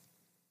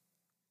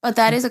 But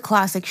that is a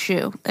classic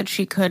shoe that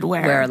she could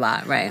wear. Wear a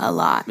lot, right? A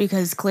lot,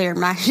 because clear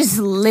matches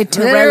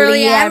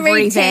literally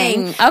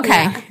everything. Okay.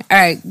 Yeah. All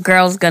right,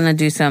 girl's gonna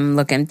do some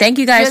looking. Thank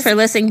you guys for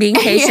listening, being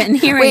patient, and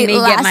hearing me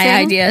get my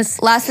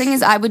ideas. Last thing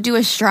is I would do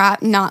a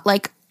strap, not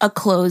like a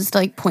closed,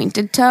 like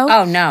pointed toe.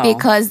 Oh, no.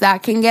 Because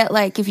that can get,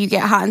 like, if you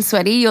get hot and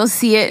sweaty, you'll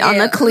see it on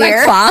the clear.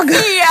 Like fog.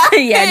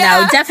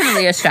 Yeah. No,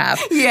 definitely a strap.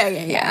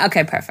 Yeah.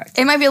 Okay, perfect.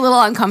 It might be a little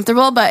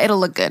uncomfortable, but it'll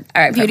look good.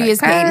 All right, Beauty is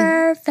pain.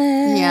 Perfect.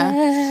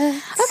 Yeah.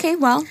 Okay,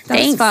 well, that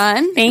was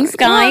fun. Thanks,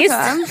 guys.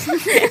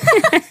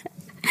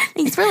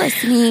 Thanks for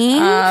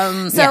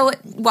listening. So,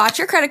 watch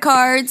your credit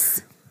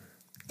cards.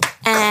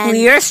 And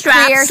clear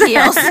straps. Clear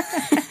heels.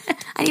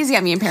 I need to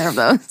get me a pair of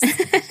those.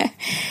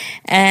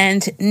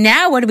 And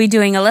now what are we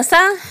doing,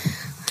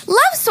 Alyssa?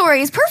 Love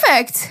stories.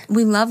 Perfect.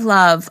 We love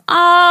love.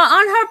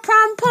 On her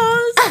prom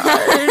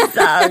pose.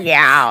 So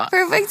yeah.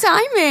 Perfect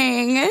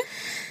timing. It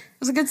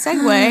was a good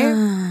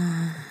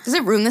segue. Does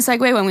it ruin the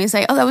segue when we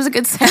say, oh, that was a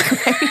good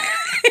segue?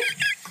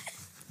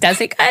 Does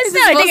it, guys?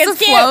 No, I think it's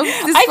cute.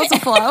 Is this supposed to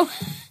flow?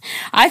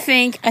 I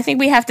think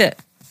we have to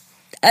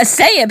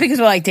say it because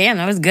we're like, damn,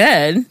 that was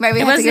good. Right,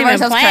 it wasn't even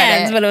planned,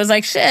 credit. But it was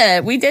like,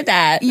 shit, we did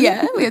that.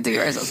 Yeah, we have to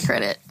give ourselves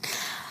credit.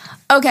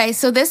 Okay,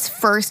 so this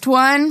first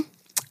one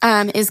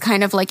is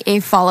kind of like a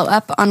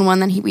follow-up on one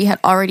that we had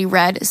already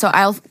read. So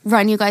I'll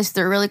run you guys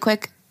through really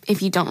quick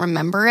if you don't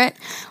remember it.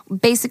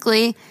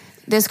 Basically,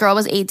 this girl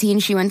was 18.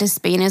 She went to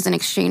Spain as an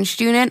exchange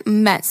student,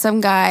 met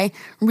some guy,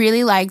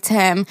 really liked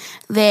him.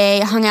 They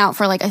hung out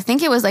for I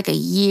think it was a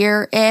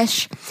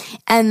year-ish.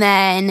 And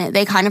then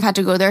they kind of had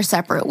to go their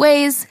separate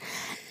ways.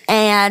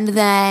 And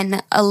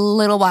then a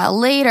little while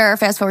later,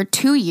 fast forward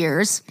 2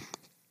 years,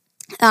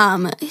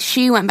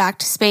 she went back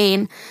to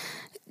Spain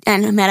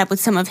and met up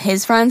with some of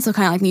his friends, so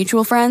kind of like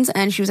mutual friends,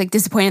 and she was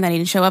disappointed that he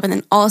didn't show up, and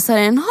then all of a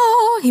sudden,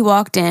 he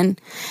walked in,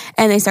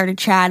 and they started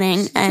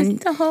chatting, and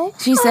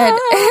she said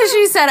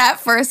at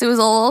first it was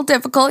a little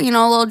difficult, a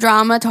little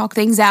drama, talk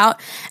things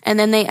out, and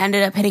then they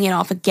ended up hitting it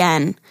off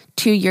again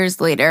 2 years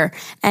later,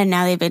 and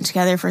now they've been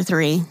together for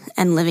 3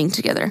 and living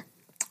together.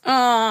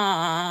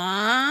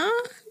 Aww.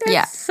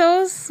 That's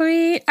so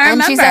sweet. I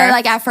remember. And she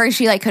said, at first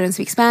she, couldn't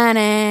speak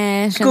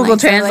Spanish. Google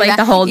Translate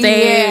the whole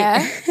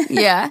day.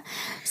 Yeah.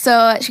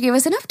 So she gave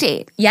us an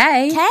update.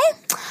 Yay. Okay.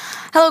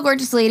 Hello,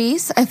 gorgeous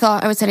ladies. I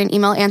thought I would send an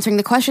email answering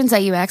the questions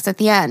that you asked at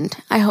the end.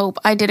 I hope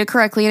I did it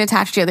correctly and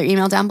attached the other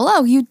email down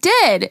below. You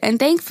did. And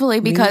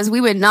thankfully, because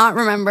we would not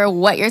remember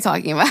what you're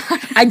talking about.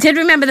 I did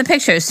remember the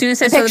picture. As soon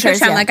as I saw the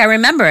picture, I'm I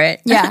remember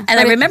it. Yeah. And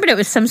I remembered it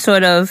was some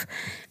sort of...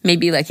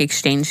 maybe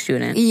exchange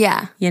student.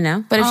 Yeah.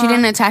 But if she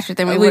didn't attach it,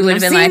 then we would have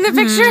been seen the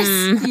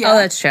pictures. Yeah. Oh,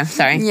 that's true.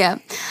 Sorry. Yeah.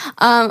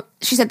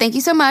 She said, thank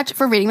you so much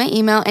for reading my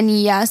email. And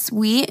yes,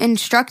 we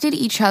instructed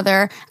each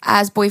other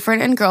as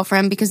boyfriend and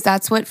girlfriend because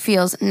that's what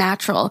feels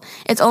natural.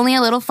 It's only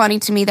a little funny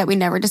to me that we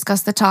never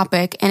discussed the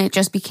topic and it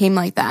just became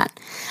like that.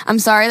 I'm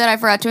sorry that I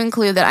forgot to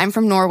include that I'm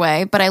from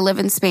Norway, but I live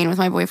in Spain with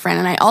my boyfriend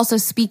and I also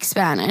speak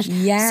Spanish.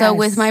 Yes. So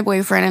with my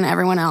boyfriend and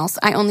everyone else,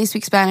 I only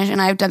speak Spanish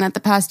and I've done that the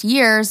past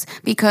years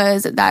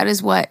because that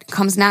is what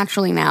comes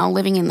naturally now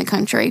living in the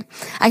country.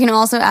 I can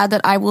also add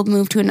that I will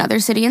move to another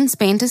city in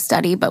Spain to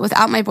study, but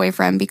without my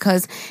boyfriend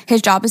because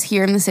His job is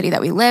here in the city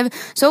that we live,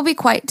 so it'll be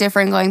quite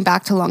different going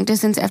back to long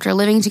distance after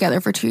living together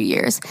for 2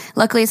 years.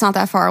 Luckily, it's not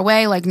that far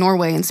away like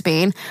Norway and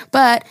Spain,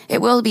 but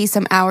it will be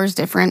some hours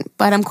different.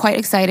 But I'm quite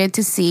excited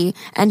to see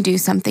and do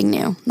something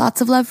new.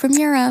 Lots of love from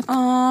Europe.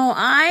 Oh,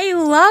 I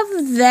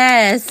love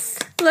this.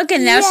 Look,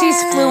 and now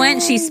she's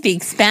fluent. She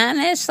speaks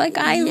Spanish. Like,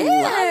 I love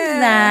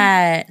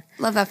that.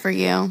 Love that for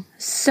you.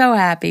 So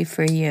happy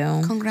for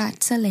you.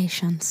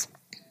 Congratulations.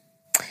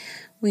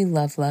 We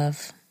love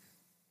love.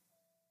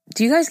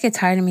 Do you guys get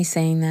tired of me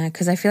saying that?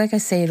 Because I feel like I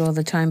say it all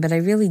the time, but I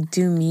really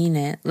do mean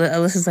it.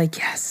 Alyssa's like,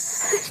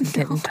 yes, I'm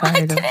getting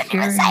tired of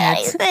hearing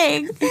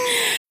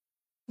it.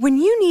 When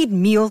you need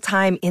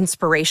mealtime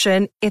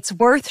inspiration, it's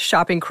worth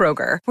shopping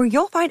Kroger, where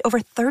you'll find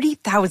over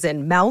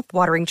 30,000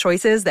 mouth-watering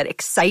choices that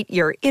excite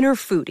your inner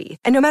foodie.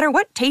 And no matter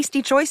what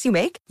tasty choice you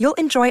make, you'll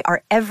enjoy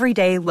our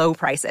everyday low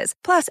prices,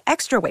 plus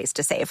extra ways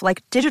to save,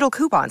 like digital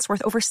coupons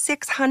worth over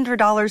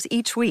 $600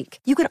 each week.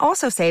 You can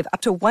also save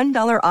up to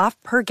 $1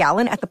 off per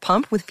gallon at the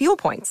pump with fuel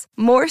points.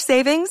 More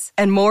savings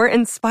and more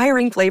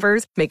inspiring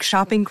flavors make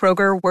shopping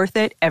Kroger worth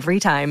it every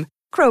time.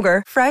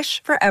 Kroger,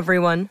 fresh for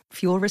everyone.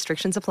 Fuel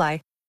restrictions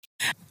apply.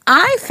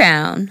 I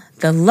found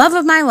the love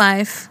of my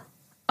life.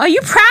 Are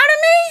you proud of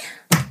me?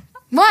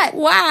 What?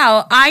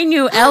 Wow, I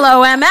knew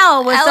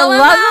LOML was the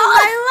love of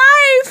my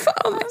life.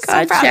 Oh my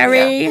God, so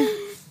Cherry.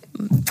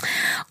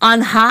 On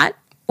Hot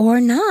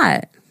or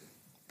Not.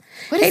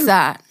 What is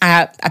that?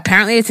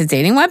 Apparently it's a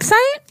dating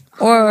website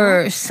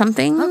or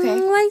something like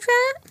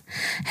that.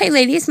 Hey,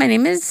 ladies, my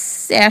name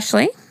is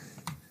Ashley.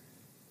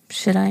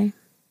 Should I?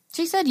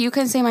 She said you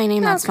can say my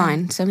name, that's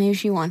fine. So maybe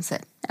she wants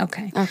it.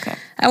 Okay. Okay.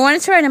 I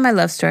wanted to write in my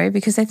love story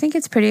because I think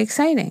it's pretty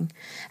exciting.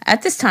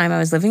 At this time, I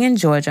was living in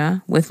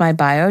Georgia with my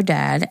bio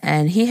dad,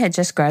 and he had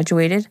just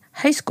graduated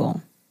high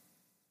school.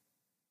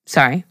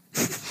 Sorry.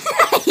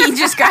 He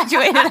just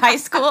graduated high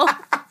school?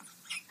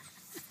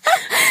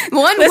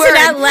 One Listen, word.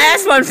 that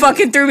last one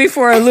fucking threw me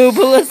for a loop,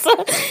 Alyssa.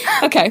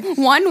 Okay.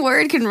 One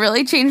word can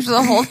really change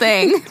the whole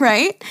thing,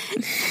 right?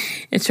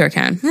 It sure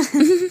can.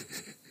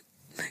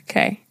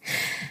 Okay.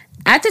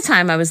 At the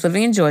time, I was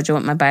living in Georgia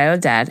with my bio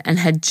dad and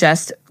had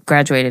just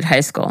graduated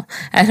high school.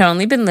 I had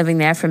only been living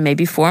there for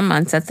maybe 4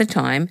 months at the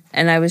time,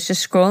 and I was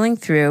just scrolling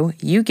through,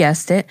 you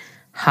guessed it,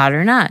 Hot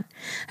or Not.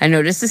 I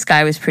noticed this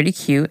guy was pretty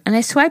cute, and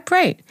I swiped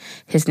right.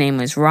 His name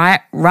was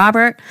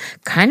Robert,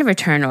 kind of a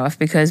turnoff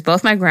because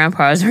both my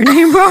grandpas are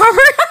named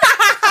Robert.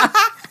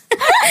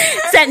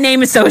 It's that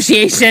name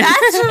association.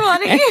 That's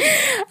funny.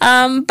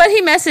 But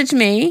he messaged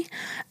me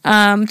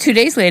 2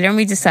 days later, and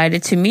we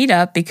decided to meet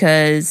up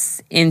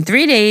because in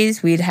 3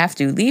 days we'd have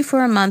to leave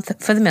for a month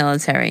for the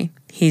military.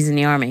 He's in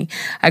the Army.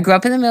 I grew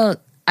up as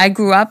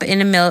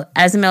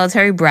a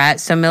military brat,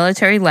 so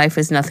military life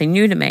was nothing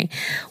new to me.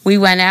 We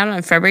went out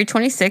on February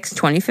 26,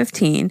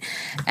 2015,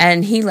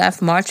 and he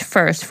left March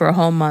 1st for a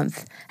whole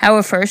month.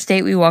 Our first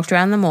date, we walked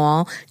around the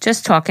mall,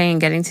 just talking and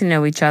getting to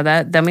know each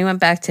other. Then we went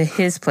back to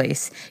his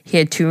place. He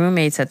had 2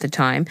 roommates at the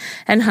time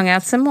and hung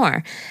out some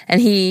more. And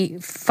he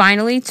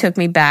finally took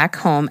me back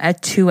home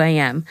at 2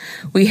 a.m.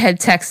 We had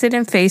texted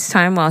and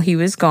FaceTime while he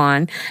was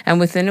gone, and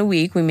within a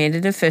week, we made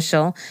it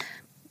official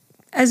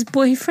as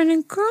boyfriend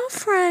and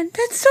girlfriend.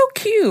 That's so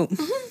cute.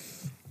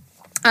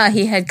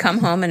 He had come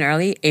home in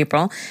early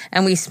April,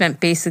 and we spent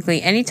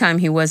basically any time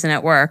he wasn't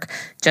at work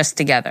just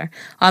together.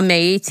 On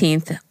May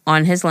 18th,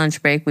 on his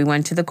lunch break, we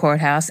went to the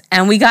courthouse,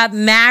 and we got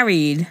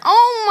married.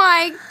 Oh,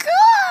 my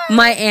God.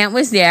 My aunt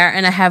was there,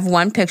 and I have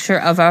one picture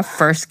of our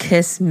first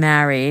kiss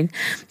married.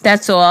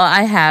 That's all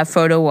I have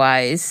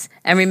photo-wise.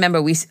 And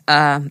remember, we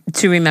sat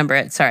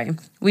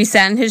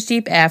in his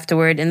Jeep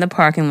afterward in the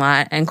parking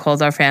lot and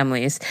called our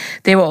families.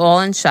 They were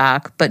all in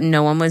shock, but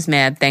no one was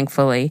mad,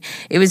 thankfully.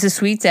 It was a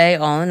sweet day,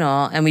 all in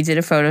all, and we did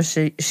a photo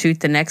shoot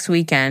the next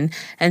weekend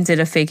and did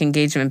a fake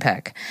engagement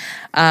pic.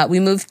 We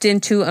moved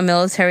into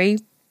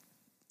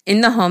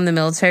the home the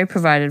military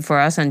provided for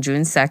us on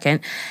June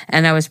 2nd,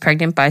 and I was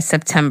pregnant by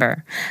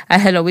September. I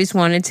had always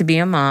wanted to be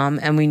a mom,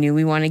 and we knew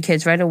we wanted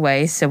kids right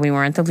away, so we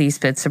weren't the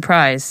least bit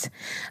surprised.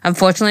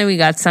 Unfortunately, we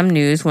got some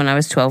news when I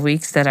was 12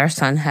 weeks that our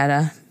son had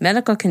a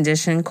medical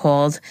condition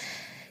called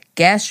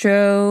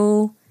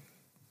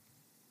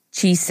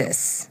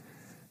gastroenteritis,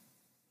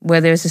 where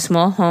there's a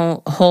small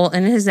hole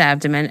in his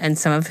abdomen and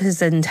some of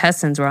his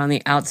intestines were on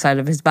the outside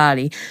of his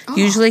body,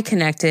 usually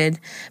connected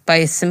by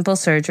a simple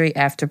surgery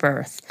after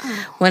birth.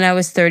 When I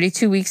was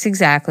 32 weeks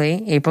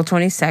exactly, April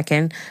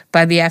 22nd,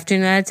 by the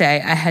afternoon of that day,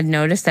 I had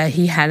noticed that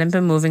he hadn't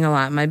been moving a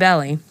lot in my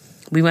belly.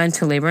 We went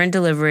to labor and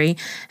delivery,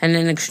 and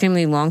an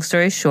extremely long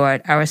story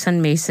short, our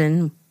son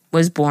Mason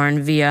was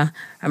born via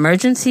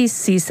emergency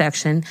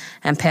C-section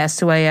and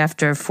passed away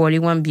after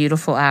 41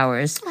 beautiful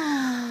hours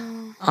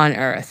on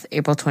Earth,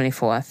 April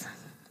 24th.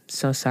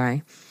 So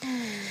sorry.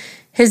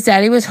 His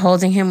daddy was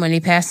holding him when he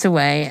passed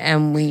away,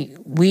 and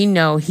we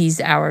know he's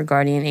our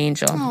guardian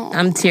angel. Aww.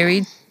 I'm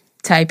teary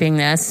typing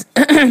this,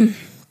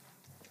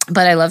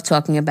 but I love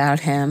talking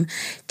about him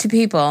to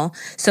people,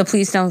 so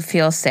please don't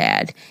feel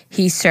sad.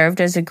 He served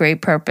as a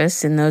great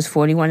purpose in those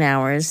 41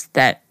 hours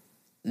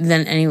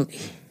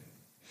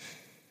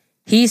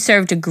He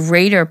served a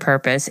greater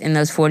purpose in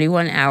those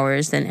 41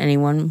 hours than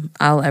anyone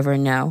I'll ever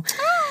know.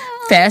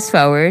 Oh. Fast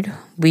forward,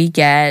 we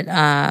get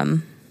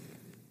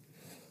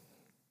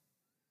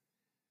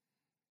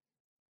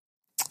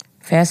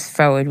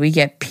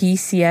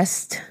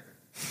PCS.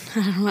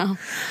 I don't know.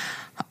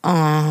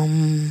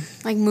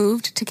 Like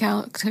moved to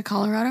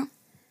Colorado?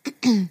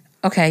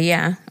 Okay,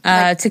 yeah.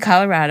 To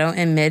Colorado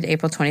in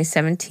mid-April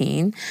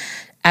 2017.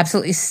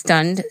 Absolutely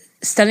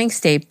stunning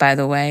state, by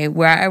the way,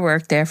 where I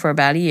worked there for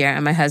about a year,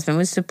 and my husband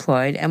was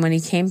deployed. And when he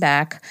came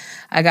back,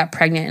 I got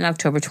pregnant in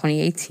October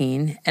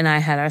 2018, and I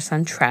had our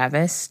son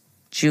Travis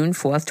June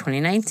 4th,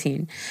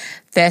 2019.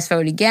 Fast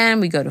forward again,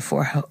 we go to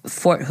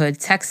Fort Hood,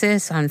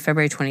 Texas on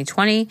February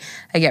 2020.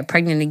 I get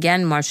pregnant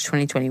again March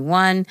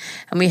 2021,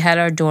 and we had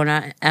our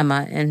daughter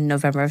Emma in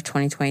November of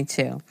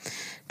 2022.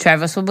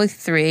 Travis will be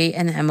 3,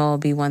 and Emma will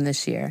be 1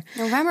 this year.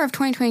 November of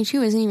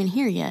 2022 isn't even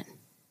here yet.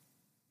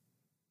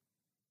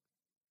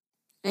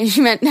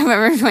 She meant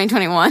November of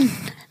 2021.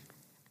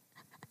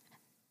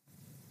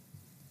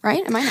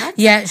 Right? Am I not?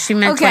 Yeah, she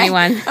meant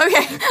 21. Okay.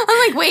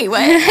 I'm like, wait,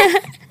 what?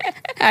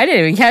 I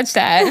didn't even catch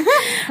that.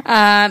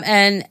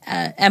 And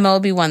Emma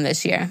will be 1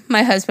 this year.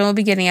 My husband will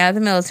be getting out of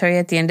the military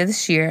at the end of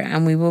this year,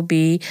 and we will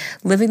be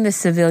living the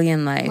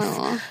civilian life.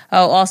 Aww.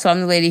 Oh, also, I'm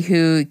the lady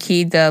who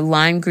keyed the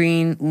lime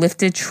green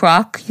lifted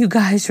truck you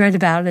guys read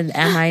about at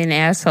Am I an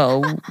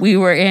Asshole? We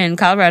were in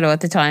Colorado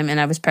at the time, and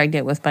I was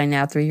pregnant with my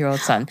now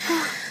 3-year-old son.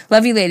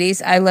 Love you,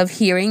 ladies. I love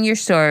hearing your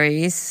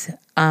stories.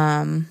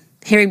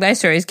 Hearing my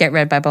stories get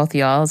read by both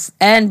y'all's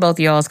and both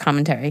y'all's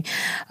commentary.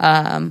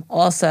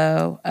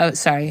 Also, our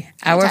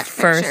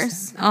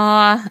first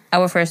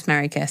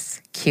Merry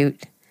Kiss.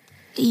 Cute.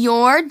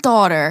 Your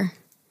daughter.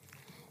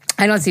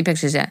 I don't see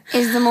pictures yet.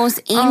 Is the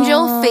most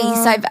angel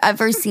face I've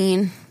ever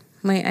seen.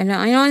 Wait, I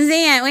don't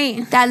see it.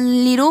 Wait. That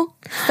little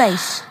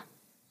face.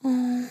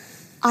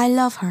 I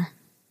love her.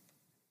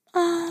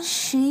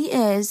 She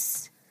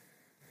is.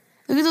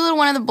 Look at the little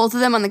one of both of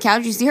them on the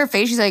couch. You see her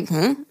face? She's like,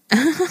 huh?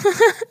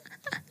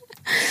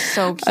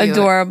 So cute.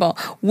 Adorable.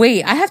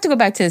 Wait, I have to go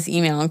back to this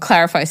email and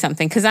clarify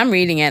something because I'm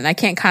reading it and I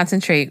can't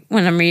concentrate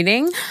when I'm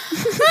reading.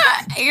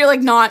 You're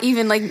like not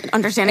even like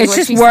understanding it's what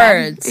just she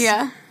words. said.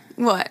 Yeah.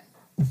 What?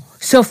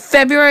 So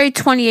February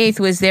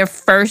 28th was their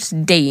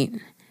first date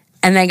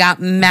and they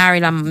got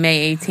married on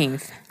May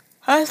 18th.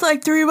 That's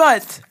like 3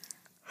 months.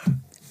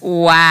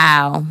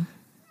 Wow.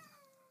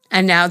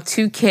 And now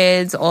 2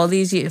 kids, all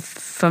these years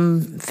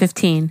from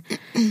 15.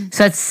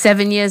 So that's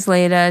 7 years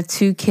later,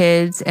 2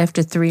 kids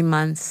after 3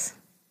 months.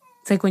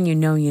 It's like when you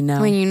know, you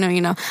know. When you know,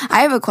 you know.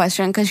 I have a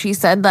question because she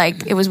said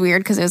like it was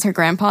weird because it was her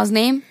grandpa's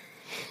name.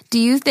 Do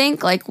you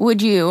think like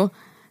would you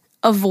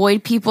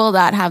avoid people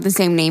that have the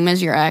same name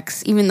as your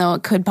ex, even though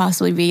it could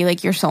possibly be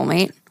like your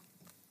soulmate?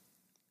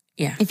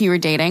 Yeah. If you were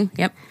dating?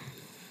 Yep.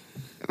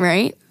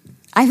 Right?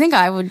 I think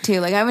I would too.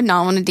 Like I would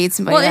not want to date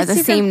somebody that has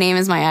the same name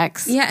as my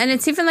ex. Yeah, and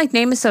it's even like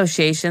name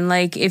association.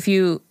 Like if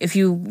you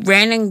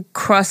ran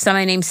across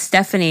somebody named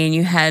Stephanie and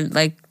you had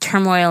like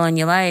turmoil in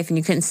your life and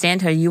you couldn't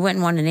stand her, you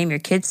wouldn't want to name your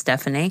kid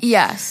Stephanie.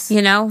 Yes.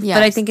 You know? Yes.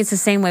 But I think it's the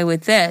same way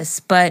with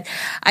this. But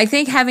I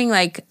think having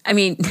like, I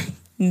mean,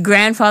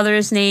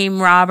 grandfather's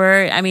name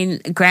Robert. I mean,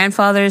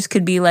 grandfathers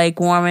could be like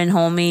warm and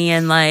homey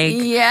and like,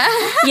 yeah,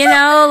 you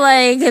know,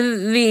 like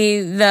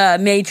the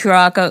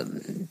matriarch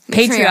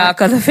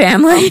of the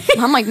family.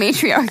 I'm like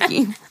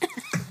matriarchy.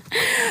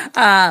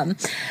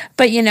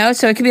 But you know,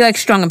 so it could be like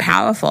strong and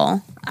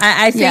powerful.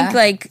 I think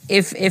like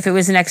if it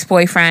was an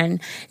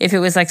ex-boyfriend, if it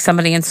was like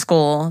somebody in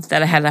school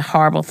that I had a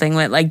horrible thing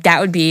with, like that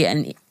would be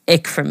an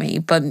ick for me.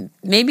 But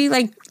maybe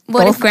like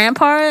both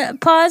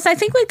grandpas, I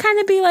think would kind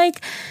of be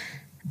like,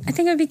 I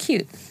think it would be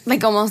cute.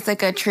 Like almost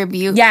like a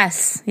tribute.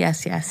 Yes.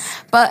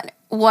 But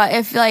what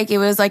if like it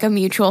was like a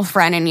mutual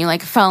friend and you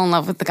like fell in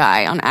love with the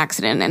guy on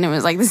accident and it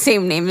was like the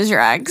same name as your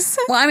ex?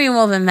 Well, I mean,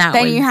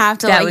 then you have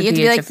to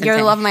be like you're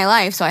the love of my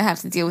life, so I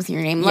have to deal with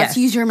your name. Let's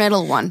use your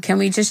middle one. Can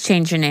we just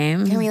change your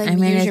name? Can we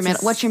use your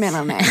middle? What's your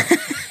middle name?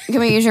 Can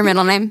we use your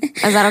middle name?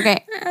 Is that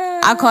okay?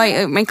 I'll call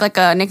you. Make like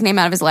a nickname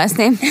out of his last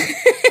name,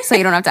 so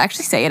you don't have to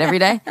actually say it every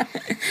day.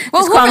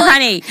 Well, just call him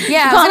Honey.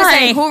 Yeah, I was gonna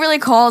say, who really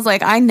calls?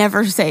 Like, I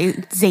never say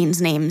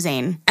Zane's name,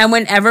 Zane. And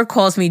whenever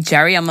calls me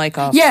Jerry, I'm like,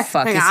 oh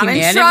fuck, is he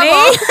mad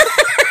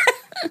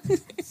at me?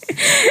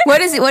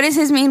 What is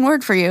his main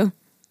word for you?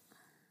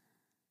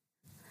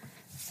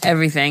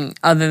 Everything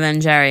other than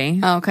Jerry.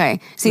 Okay,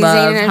 see,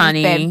 love, Zane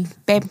honey,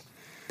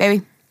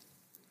 baby.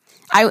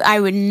 I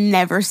would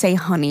never say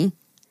honey.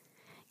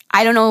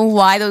 I don't know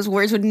why those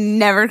words would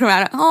never come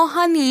out. Oh,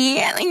 honey.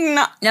 Like,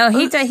 no,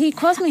 he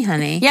calls me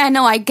honey. Yeah,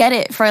 no, I get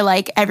it for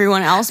like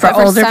everyone else. For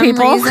older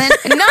people? Reason,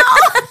 no.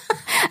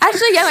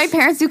 Actually, yeah, my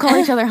parents do call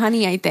each other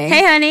honey, I think.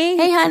 Hey, honey.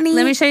 Hey, honey.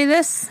 Let me show you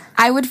this.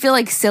 I would feel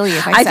like silly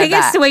if I said that. I think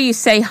it's the way you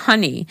say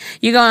honey.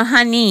 You go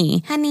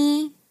honey.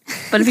 Honey.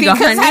 But if you go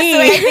honey. That's the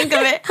way I think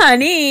of it.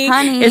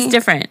 honey. It's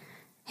different.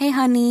 Hey,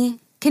 honey.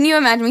 Can you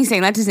imagine me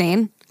saying that to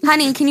Zane?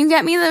 Honey, can you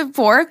get me the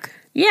fork?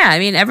 Yeah, I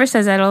mean, Ever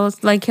says that all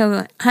like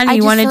he'll, honey,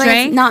 you want a drink?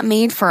 Like it's not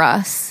made for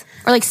us.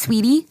 Or like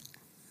sweetie.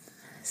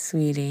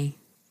 Sweetie.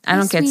 I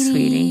don't get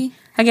sweetie.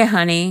 I get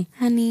honey.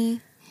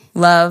 Honey.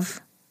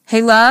 Love.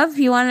 Hey, love,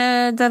 you want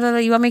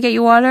me to get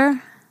you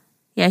water?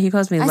 Yeah, he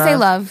calls me love. I say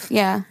love,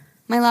 yeah.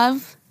 My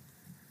love.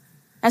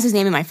 That's his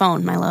name in my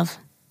phone, my love,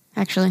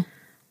 actually.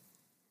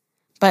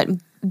 But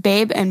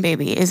babe and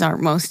baby is our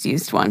most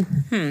used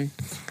one.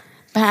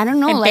 But I don't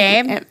know.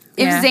 Hey, like, babe.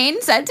 If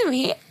Zane said to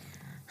me,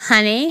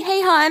 honey,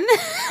 hey, hon,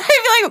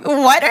 I'd be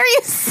like, what are you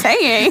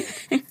saying?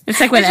 It's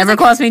like when Ever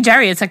calls me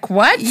Jerry, it's like,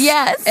 what?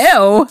 Yes.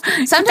 Ew.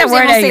 Sometimes that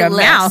word he'll out of say your Liz.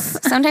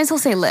 mouth. Sometimes he'll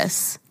say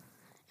Liz.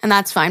 And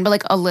that's fine. But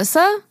like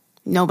Alyssa,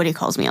 nobody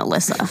calls me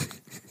Alyssa.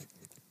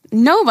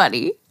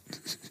 Nobody.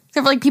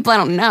 Except for like people I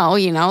don't know,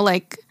 you know,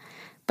 like,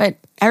 but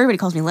everybody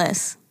calls me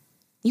Liz.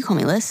 You call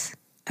me Liz.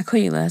 I call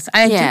you Liz.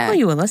 I do call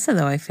you Alyssa,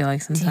 though, I feel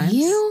like sometimes. Do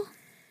you?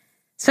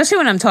 Especially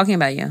when I'm talking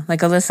about you.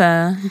 Like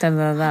Alyssa, da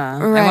da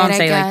da. Right, I won't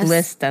say guess. like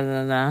Liz, da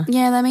da da.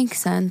 Yeah, that makes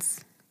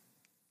sense.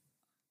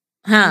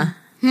 Huh.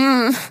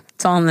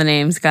 It's all in the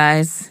names,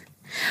 guys.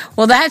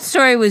 Well, that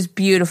story was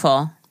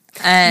beautiful.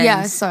 And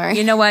yeah, sorry.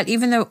 You know what?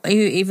 Even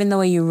the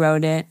way you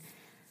wrote it,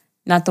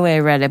 not the way I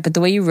read it, but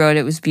the way you wrote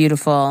it was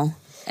beautiful.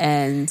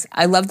 And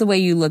I love the way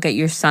you look at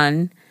your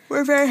son.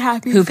 We're very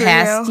happy who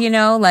passed, you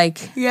know, like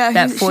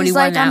that 41 she's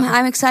like, out.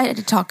 I'm excited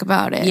to talk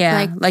about it.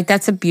 Yeah, like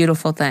that's a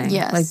beautiful thing.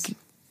 Yes. Like,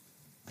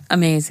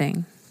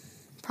 amazing.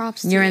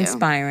 Props to You're you.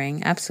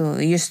 inspiring.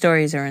 Absolutely. Your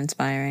stories are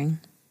inspiring.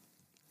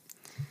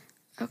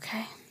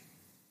 Okay.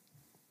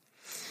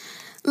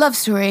 Love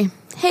story.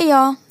 Hey,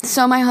 y'all.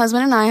 So my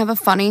husband and I have a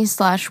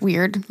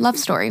funny/weird love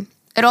story.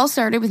 It all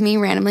started with me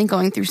randomly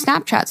going through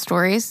Snapchat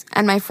stories,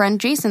 and my friend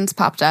Jason's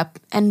popped up,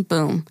 and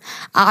boom,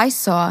 I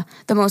saw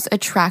the most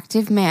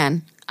attractive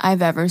man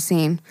I've ever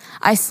seen.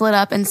 I slid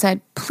up and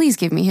said, please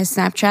give me his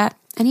Snapchat,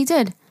 and he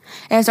did.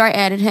 After I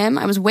added him,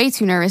 I was way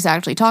too nervous to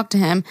actually talk to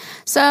him,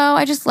 so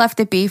I just left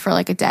it be for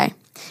like a day.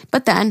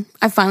 But then,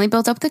 I finally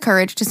built up the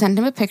courage to send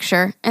him a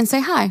picture and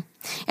say hi.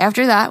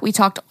 After that, we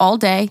talked all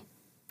day,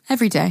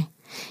 every day.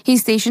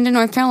 He's stationed in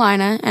North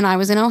Carolina, and I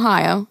was in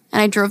Ohio,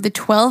 and I drove the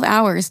 12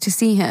 hours to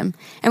see him,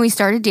 and we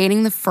started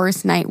dating the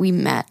first night we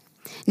met.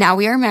 Now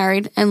we are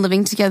married and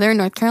living together in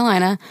North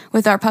Carolina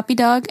with our puppy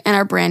dog and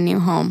our brand new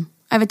home.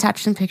 I've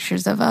attached some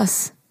pictures of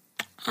us.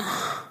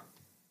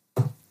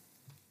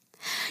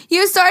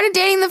 You started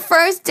dating the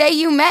first day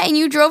you met, and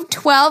you drove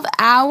 12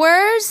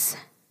 hours?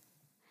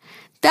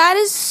 That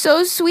is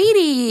so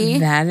sweetie.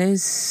 That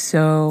is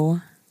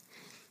so...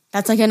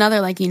 That's like another,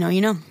 like, you know.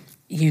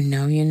 You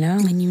know.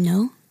 And you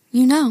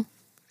know.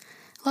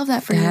 Love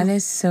that for you. That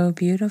is so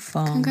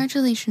beautiful.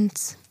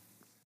 Congratulations.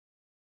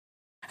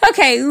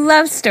 Okay,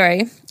 love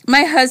story.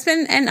 My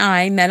husband and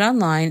I met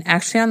online,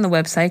 actually on the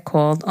website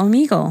called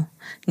Omegle.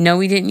 No,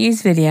 we didn't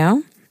use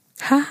video.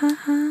 Ha ha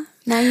ha.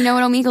 Now you know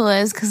what Omegle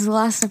is because the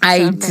last episode.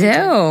 I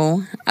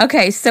do.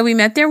 Okay, so we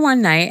met there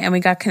one night and we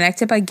got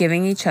connected by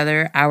giving each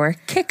other our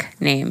kick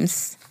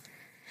names.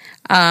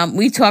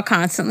 We talk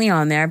constantly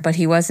on there, but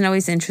he wasn't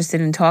always interested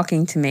in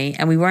talking to me,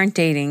 and we weren't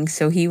dating,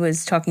 so he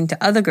was talking to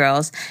other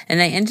girls,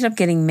 and I ended up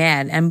getting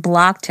mad and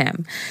blocked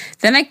him.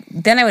 Then I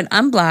would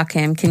unblock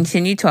him,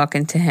 continue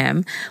talking to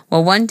him.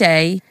 Well, one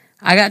day,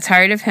 I got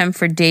tired of him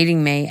for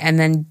dating me, and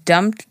then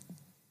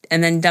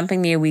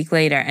dumping me a week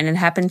later, and it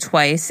happened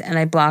twice, and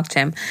I blocked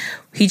him.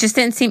 He just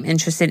didn't seem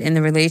interested in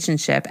the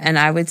relationship, and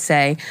I would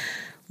say,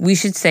 we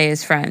should stay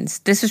as friends.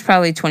 This was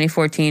probably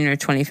 2014 or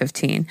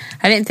 2015.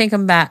 I didn't think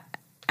about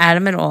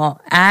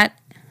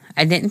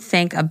I didn't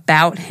think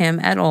about him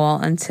at all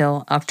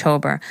until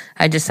October.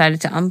 I decided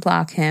to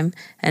unblock him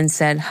and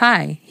said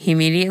hi. He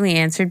immediately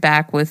answered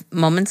back with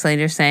moments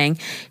later saying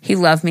he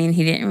loved me and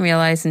he didn't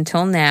realize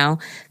until now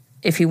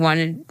if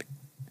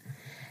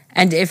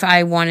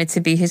I wanted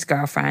to be his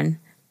girlfriend,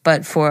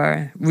 but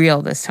for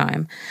real this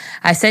time.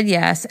 I said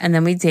yes, and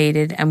then we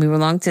dated, and we were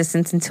long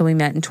distance until we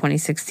met in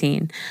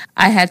 2016.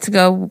 I had to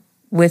go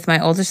with my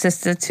older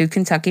sister to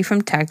Kentucky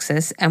from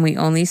Texas, and we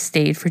only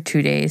stayed for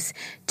 2 days.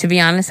 To be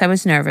honest, I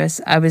was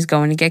nervous. I was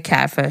going to get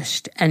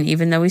catfished, and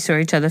even though we saw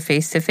each other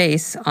face to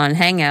face on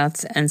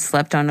Hangouts and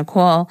slept on a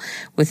call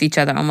with each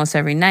other almost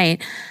every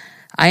night,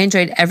 I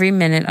enjoyed every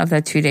minute of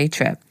that 2-day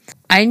trip.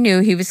 I knew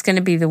he was going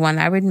to be the one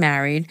I would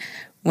marry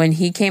when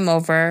he came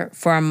over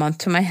for a month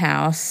to my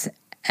house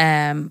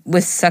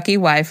with sucky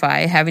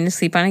Wi-Fi, having to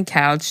sleep on a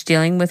couch,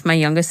 dealing with my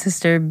younger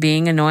sister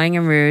being annoying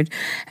and rude,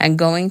 and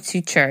going to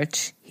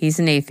church. He's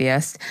an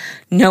atheist.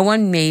 No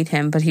one made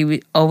him, but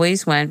he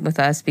always went with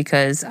us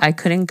because I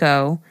couldn't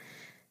go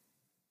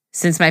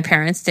since my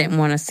parents didn't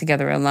want us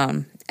together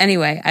alone.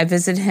 Anyway, I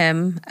visited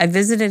him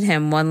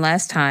one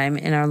last time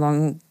in our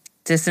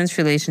long-distance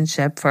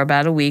relationship for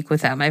about a week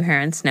without my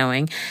parents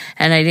knowing,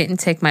 and I didn't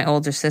take my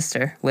older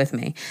sister with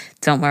me.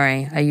 Don't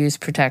worry, I used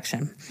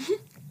protection.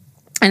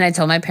 And I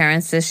told my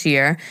parents this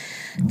year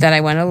that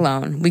I went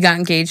alone. We got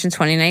engaged in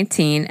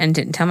 2019 and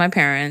didn't tell my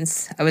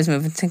parents I was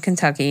moving to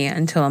Kentucky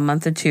until a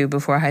month or two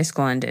before high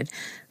school ended.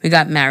 We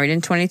got married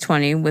in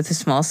 2020 with a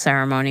small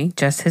ceremony,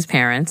 just his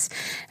parents,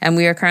 and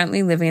we are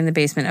currently living in the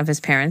basement of his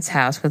parents'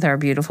 house with our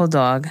beautiful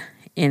dog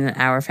in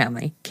our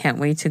family. Can't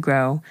wait to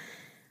grow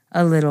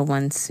a little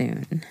one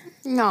soon.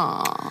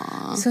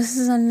 Aww. So this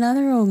is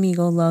another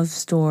Omegle love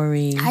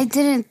story. I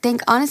didn't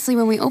think, honestly,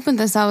 when we opened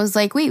this, I was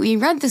like, wait, we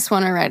read this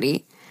one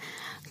already.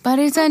 But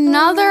it's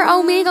another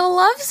Omegle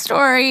love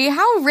story.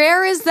 How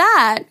rare is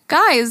that?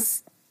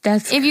 Guys,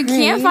 That's if you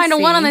can't find a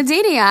one on the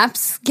dating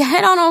apps,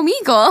 get on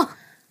Omegle.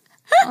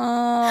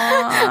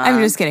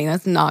 I'm just kidding.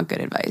 That's not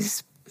good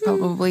advice.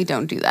 Probably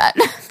don't do that.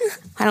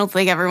 I don't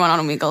think everyone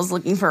on Omegle is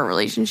looking for a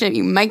relationship.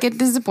 You might get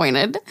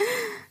disappointed.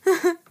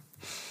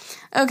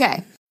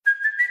 Okay.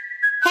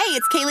 Hey,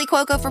 it's Kaylee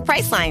Cuoco for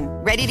Priceline.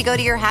 Ready to go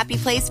to your happy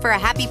place for a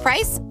happy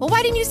price? Well,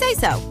 why didn't you say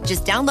so?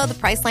 Just download the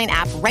Priceline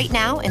app right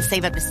now and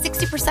save up to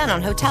 60%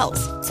 on hotels.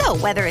 So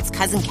whether it's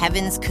Cousin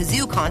Kevin's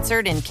Kazoo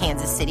Concert in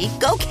Kansas City,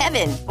 go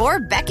Kevin, or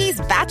Becky's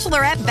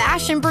Bachelorette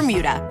Bash in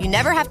Bermuda, you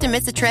never have to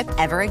miss a trip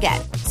ever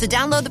again. So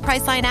download the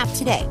Priceline app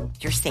today.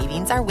 Your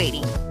savings are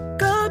waiting.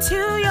 Go to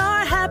your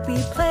happy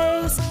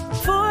place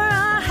for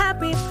a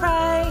happy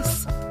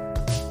price.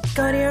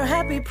 Go to your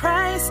happy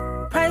price,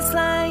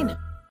 Priceline.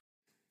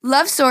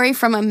 Love story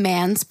from a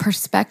man's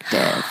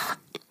perspective.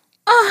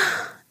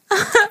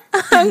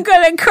 I'm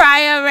gonna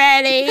cry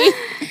already.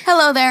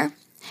 Hello there.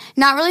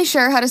 Not really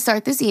sure how to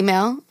start this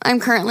email. I'm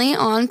currently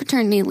on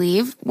paternity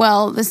leave.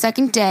 Well, the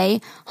second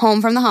day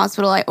home from the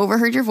hospital, I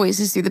overheard your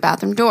voices through the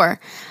bathroom door.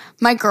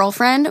 My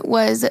girlfriend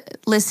was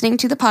listening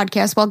to the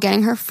podcast while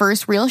getting her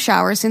first real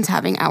shower since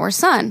having our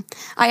son.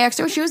 I asked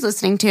her what she was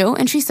listening to,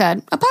 and she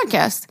said, a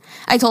podcast.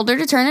 I told her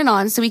to turn it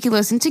on so we could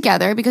listen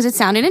together because it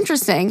sounded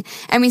interesting,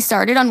 and we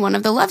started on one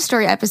of the love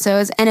story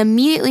episodes and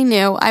immediately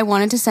knew I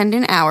wanted to send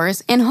in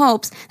ours in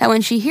hopes that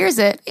when she hears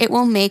it, it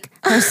will make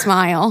her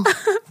smile.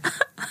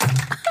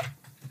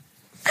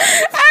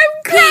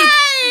 I'm crying.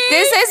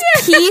 This is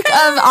peak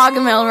of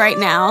Agahmil right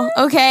now,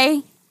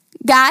 okay?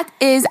 That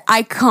is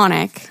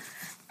iconic.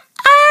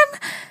 I'm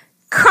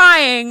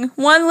crying.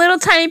 One little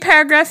tiny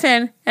paragraph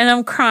in, and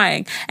I'm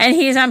crying. And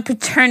he's on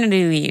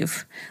paternity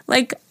leave.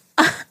 Like,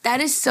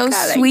 that is so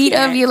sweet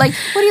of you. Like,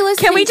 what are you listening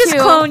to? Can we just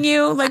clone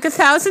you like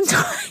 1,000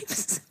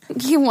 times?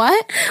 You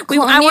what?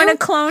 I want to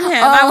clone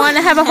him. I want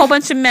to have a whole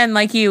bunch of men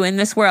like you in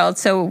this world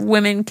so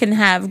women can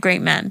have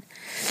great men.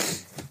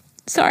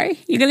 Sorry,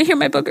 you're going to hear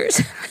my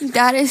boogers.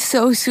 That is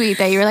so sweet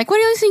that you're like, what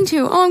are you listening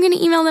to? Oh, I'm going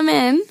to email them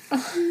in.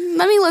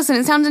 Let me listen.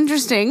 It sounds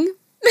interesting.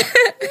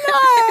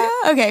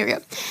 No. Okay, here we go.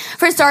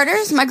 For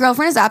starters, my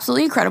girlfriend is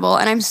absolutely incredible,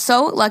 and I'm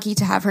so lucky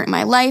to have her in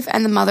my life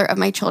and the mother of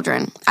my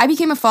children. I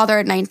became a father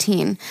at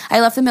 19. I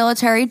left the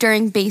military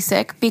during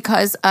basic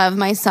because of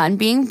my son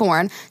being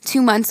born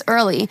 2 months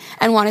early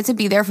and wanted to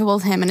be there for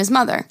both him and his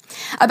mother.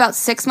 About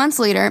 6 months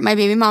later, my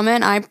baby mama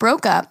and I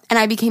broke up, and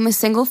I became a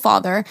single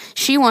father.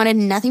 She wanted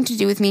nothing to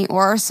do with me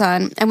or our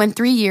son and went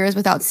 3 years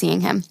without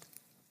seeing him.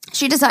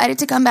 She decided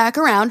to come back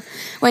around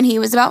when he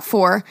was about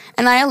 4,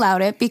 and I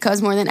allowed it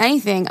because more than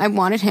anything, I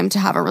wanted him to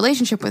have a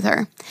relationship with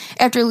her.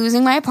 After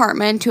losing my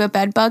apartment to a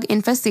bedbug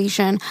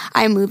infestation,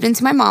 I moved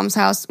into my mom's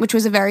house, which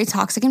was a very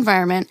toxic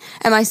environment,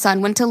 and my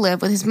son went to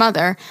live with his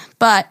mother,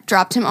 but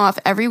dropped him off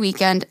every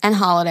weekend and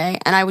holiday,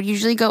 and I would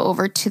usually go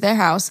over to their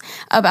house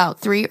about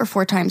 3 or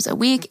 4 times a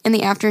week in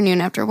the afternoon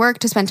after work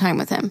to spend time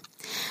with him.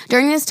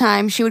 During this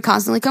time, she would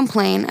constantly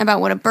complain about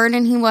what a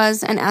burden he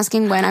was and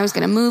asking when I was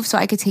going to move so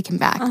I could take him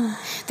back.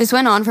 This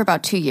went on for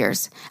about 2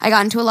 years. I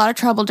got into a lot of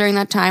trouble during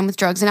that time with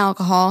drugs and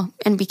alcohol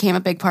and became a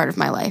big part of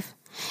my life.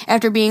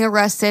 After being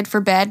arrested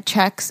for bad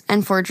checks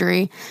and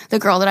forgery, the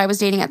girl that I was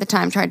dating at the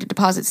time tried to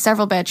deposit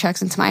several bad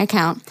checks into my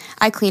account.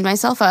 I cleaned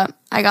myself up,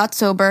 I got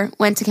sober,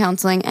 went to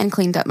counseling, and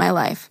cleaned up my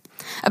life.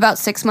 About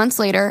 6 months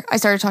later, I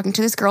started talking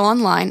to this girl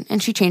online,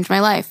 and she changed my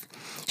life.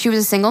 She was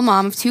a single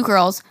mom of 2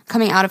 girls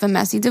coming out of a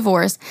messy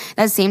divorce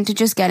that seemed to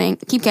just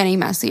keep getting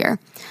messier.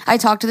 I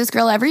talked to this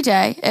girl every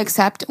day,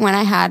 except when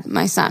I had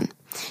my son.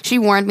 She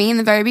warned me in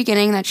the very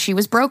beginning that she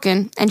was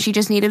broken and she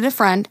just needed a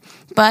friend,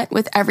 but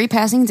with every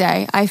passing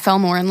day, I fell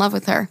more in love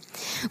with her.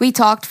 We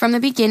talked from the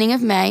beginning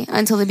of May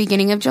until the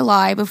beginning of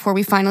July before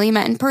we finally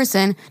met in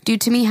person due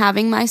to me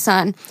having my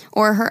son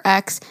or her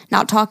ex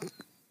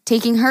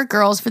taking her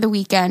girls for the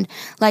weekend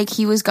like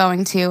he was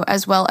going to,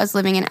 as well as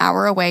living an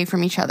hour away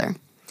from each other.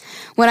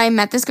 When I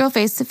met this girl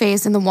face to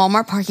face in the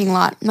Walmart parking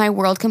lot, my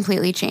world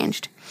completely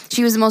changed.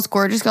 She was the most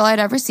gorgeous girl I'd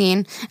ever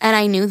seen, and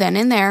I knew then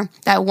and there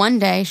that one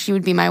day she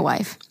would be my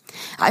wife.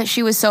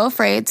 She was so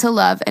afraid to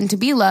love and to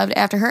be loved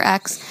after her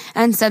ex,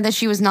 and said that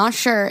she was not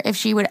sure if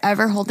she would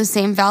ever hold the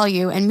same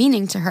value and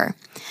meaning to her.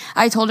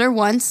 I told her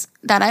once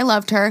that I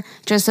loved her,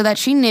 just so that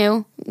she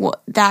knew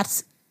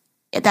that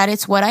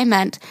it's what I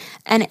meant,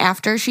 and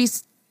after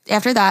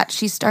that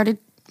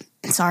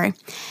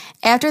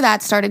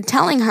started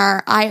telling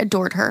her I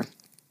adored her.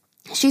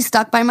 She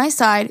stuck by my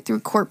side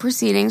through court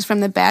proceedings from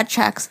the bad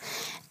checks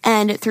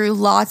and through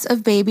lots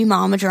of baby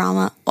mama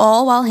drama,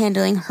 all while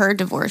handling her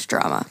divorce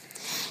drama.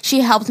 She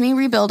helped me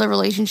rebuild a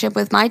relationship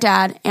with my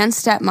dad and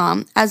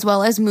stepmom, as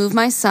well as move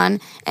my son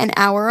an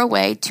hour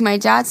away to my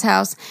dad's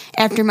house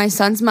after my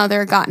son's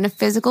mother got in a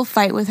physical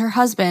fight with her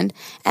husband,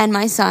 and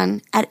my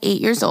son, at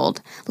 8 years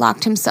old,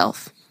 locked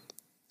himself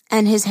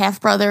and his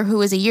half-brother, who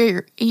was a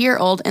year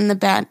old, in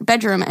the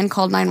bedroom and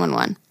called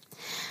 911.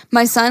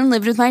 My son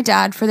lived with my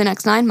dad for the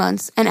next 9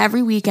 months, and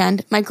every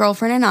weekend, my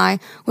girlfriend and I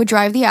would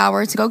drive the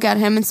hour to go get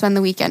him and spend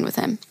the weekend with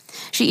him.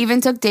 She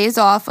even took days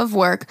off of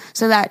work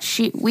so that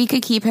we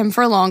could keep him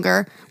for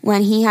longer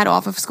when he had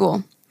off of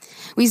school.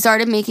 We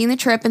started making the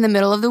trip in the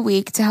middle of the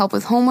week to help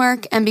with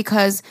homework, and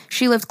because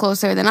she lived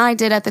closer than I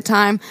did at the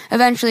time,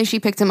 eventually she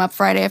picked him up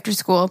Friday after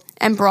school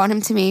and brought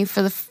him to me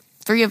for the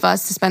three of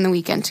us to spend the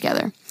weekend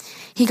together.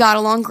 He got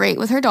along great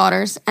with her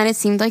daughters, and it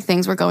seemed like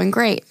things were going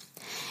great.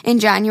 In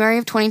January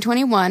of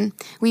 2021,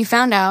 we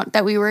found out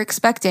that we were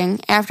expecting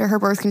after her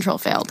birth control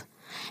failed.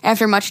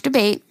 After much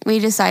debate, we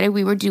decided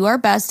we would do our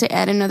best to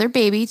add another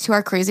baby to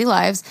our crazy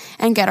lives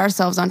and get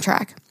ourselves on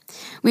track.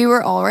 We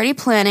were already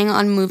planning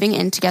on moving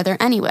in together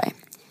anyway.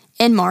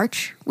 In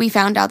March, we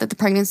found out that the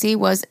pregnancy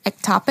was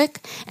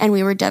ectopic, and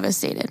we were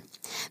devastated.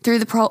 Through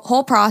the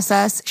whole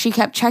process, she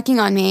kept checking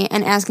on me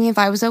and asking if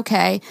I was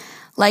okay,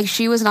 like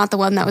she was not the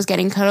one that was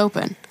getting cut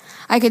open.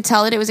 I could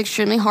tell that it was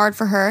extremely hard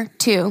for her,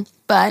 too,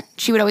 but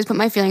she would always put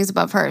my feelings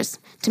above hers.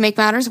 To make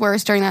matters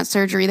worse, during that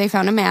surgery, they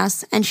found a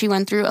mass, and she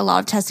went through a lot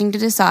of testing to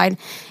decide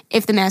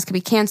if the mass could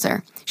be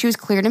cancer. She was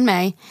cleared in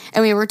May,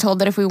 and we were told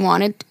that if we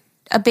wanted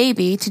a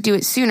baby, to do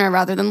it sooner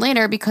rather than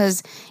later,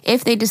 because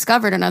if they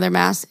discovered another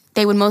mass,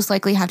 they would most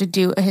likely have to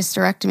do a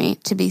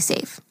hysterectomy to be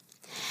safe.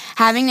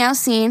 Having now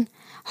seen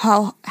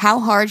how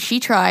hard she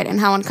tried and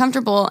how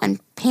uncomfortable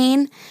and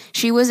pain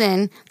she was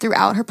in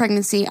throughout her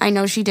pregnancy, I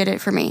know she did it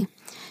for me.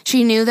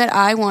 She knew that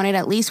I wanted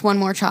at least one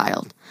more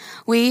child.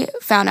 We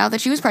found out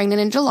that she was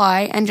pregnant in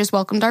July and just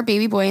welcomed our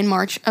baby boy in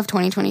March of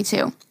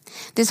 2022.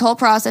 This whole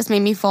process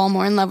made me fall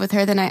more in love with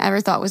her than I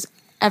ever thought was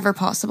ever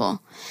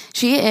possible.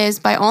 She is,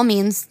 by all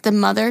means, the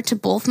mother to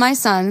both my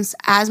sons,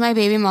 as my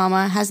baby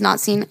mama has not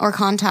seen or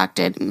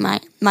contacted my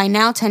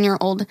now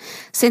 10-year-old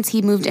since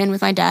he moved in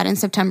with my dad in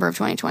September of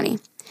 2020.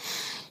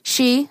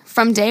 She,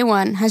 from day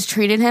one, has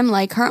treated him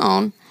like her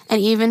own,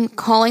 and even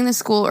calling the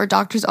school or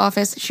doctor's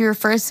office, she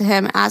refers to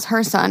him as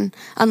her son,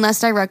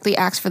 unless directly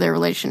asks for their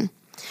relation.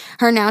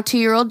 Her now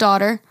 2-year-old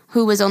daughter,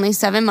 who was only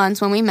 7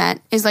 months when we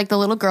met, is like the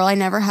little girl I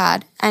never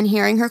had, and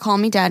hearing her call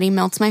me daddy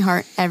melts my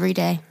heart every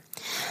day.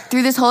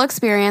 Through this whole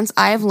experience,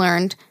 I have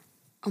learned...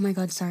 Oh my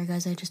God, sorry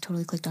guys, I just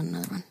totally clicked on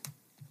another one.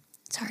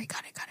 Sorry,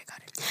 got it.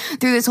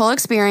 Through this whole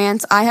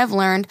experience, I have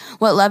learned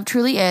what love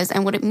truly is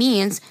and what it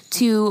means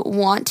to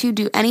want to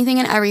do anything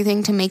and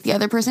everything to make the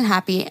other person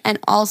happy, and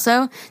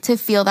also to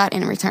feel that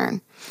in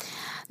return.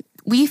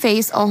 We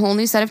face a whole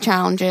new set of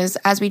challenges,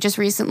 as we just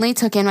recently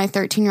took in my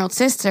 13-year-old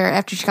sister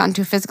after she got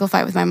into a physical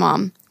fight with my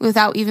mom.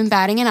 Without even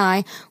batting an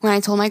eye, when I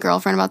told my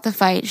girlfriend about the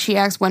fight, she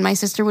asked when my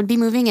sister would be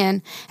moving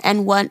in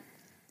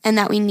and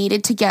that we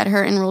needed to get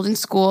her enrolled in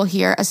school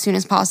here as soon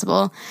as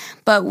possible,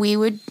 but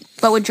would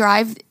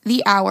drive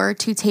the hour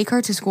to take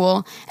her to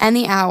school and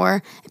the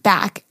hour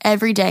back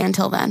every day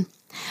until then.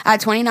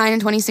 At 29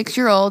 and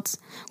 26-year-olds,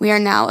 we are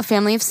now a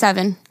family of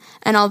 7,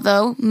 and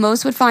although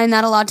most would find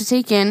that a lot to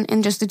take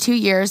in just the 2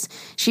 years,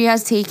 she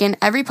has taken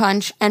every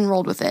punch and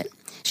rolled with it.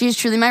 She is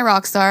truly my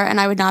rock star, and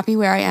I would not be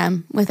where I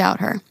am without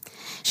her.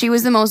 She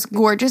was the most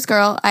gorgeous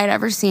girl I had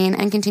ever seen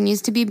and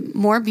continues to be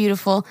more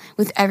beautiful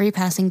with every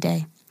passing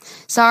day.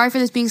 Sorry for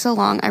this being so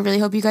long. I really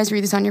hope you guys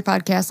read this on your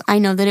podcast. I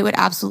know that it would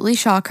absolutely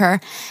shock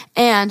her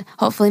and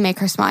hopefully make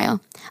her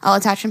smile. I'll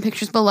attach some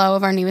pictures below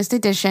of our newest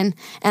edition,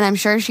 and I'm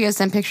sure she has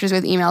sent pictures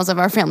with emails of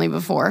our family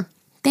before.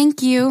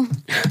 Thank you.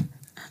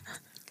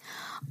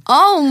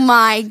 Oh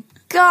my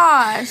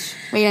gosh.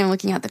 Wait, I'm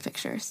looking at the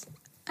pictures.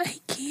 I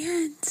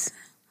can't.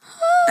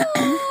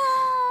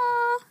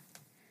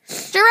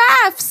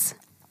 Giraffes.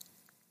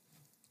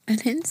 I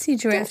didn't see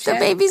giraffe. The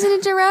baby's in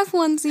a giraffe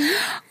onesie.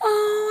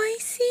 Oh, I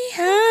see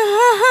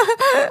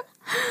her.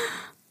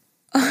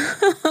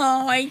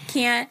 Oh, I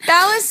can't.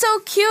 That was so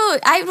cute.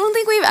 I don't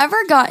think we've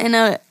ever gotten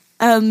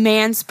a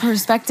man's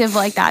perspective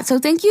like that. So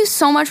thank you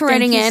so much for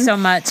writing in. Thank you so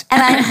much.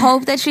 And I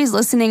hope that she's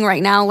listening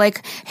right now.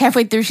 Like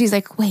halfway through, she's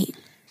like, wait,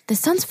 this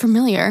sounds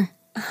familiar.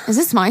 Is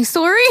this my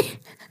story?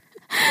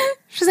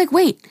 She's like,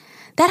 wait,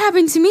 that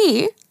happened to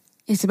me.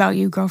 It's about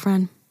you,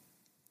 girlfriend.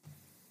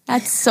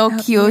 That's so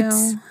cute.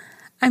 You.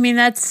 I mean,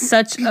 that's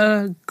such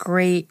a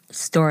great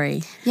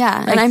story. Yeah,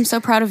 like, and I'm so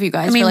proud of you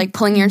guys for like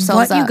pulling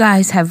yourselves up. What you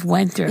guys have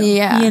went through.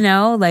 Yeah. You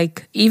know,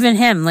 like even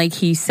him, like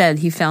he said,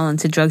 he fell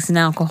into drugs and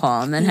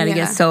alcohol and then had to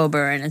get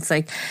sober. And it's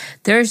like,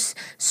 there's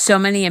so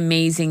many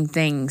amazing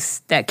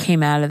things that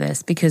came out of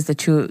this because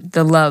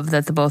the love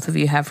that the both of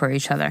you have for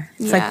each other.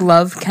 It's like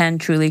love can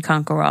truly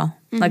conquer all.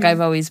 Mm-hmm. Like I've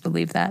always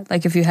believed that.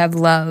 Like if you have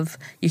love,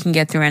 you can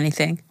get through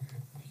anything,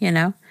 you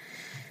know?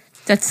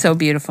 That's so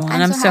beautiful,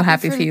 and I'm so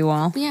happy for you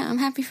all. Yeah, I'm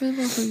happy for the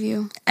both of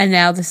you. And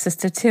now the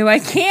sister, too. I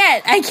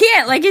can't.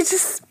 Like, it's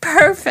just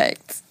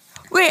perfect.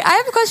 Wait, I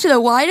have a question, though.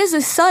 Why does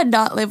the son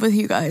not live with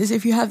you guys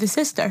if you have the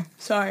sister?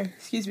 Sorry,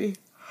 excuse me.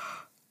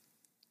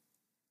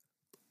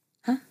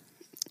 Huh?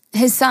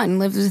 His son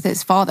lives with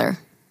his father,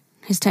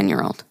 his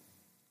 10-year-old.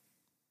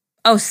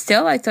 Oh,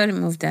 still? I thought he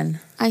moved in.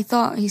 I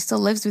thought he still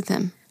lives with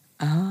him.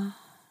 Oh.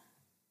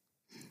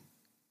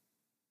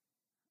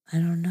 I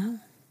don't know.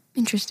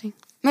 Interesting.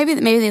 Maybe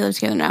they live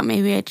together now.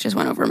 Maybe it just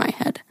went over my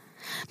head.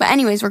 But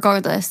anyways,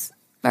 regardless,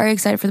 very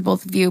excited for the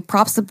both of you.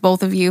 Props to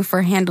both of you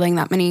for handling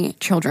that many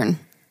children.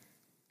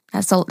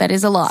 That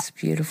is a lot. It's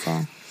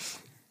beautiful.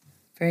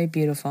 Very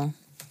beautiful.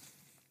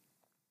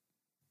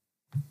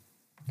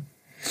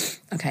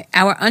 Okay,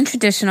 our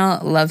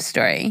untraditional love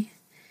story.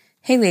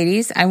 Hey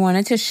ladies, I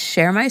wanted to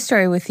share my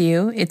story with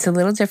you. It's a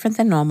little different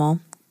than normal.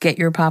 Get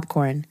your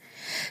popcorn.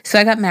 So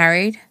I got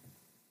married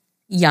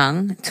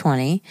young,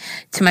 20,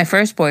 to my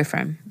first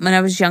boyfriend. When I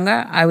was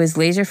younger, I was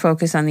laser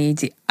focused on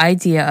the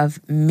idea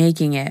of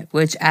making it,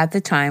 which at the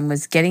time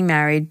was getting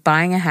married,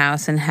 buying a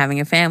house, and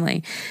having a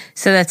family.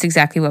 So that's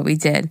exactly what we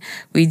did.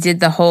 We did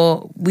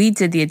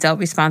the adult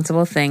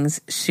responsible things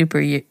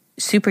super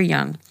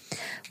young.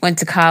 Went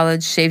to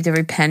college, saved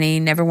every penny,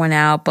 never went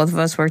out. Both of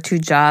us worked 2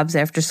 jobs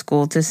after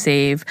school to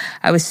save.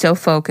 I was so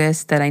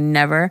focused that I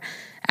never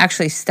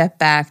actually stepped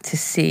back to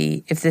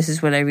see if this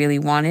is what I really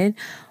wanted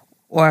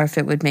or if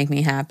it would make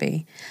me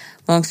happy.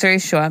 Long story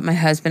short, my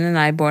husband and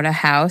I bought a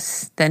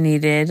house that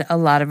needed a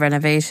lot of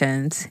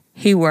renovations.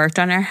 He worked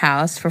on our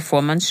house for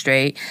 4 months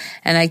straight,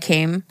 and it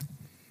came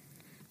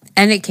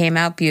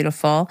out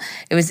beautiful.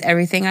 It was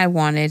everything I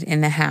wanted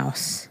in the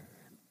house.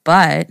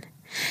 But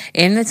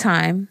in the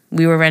time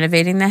we were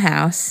renovating the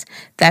house,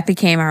 that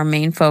became our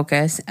main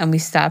focus, and we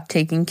stopped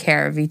taking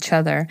care of each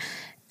other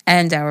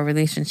and our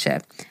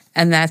relationship.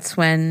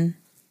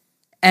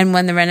 And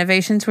when the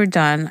renovations were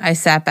done, I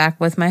sat back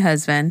with my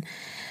husband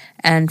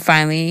and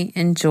finally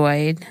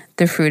enjoyed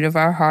the fruit of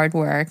our hard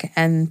work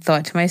and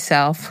thought to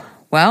myself,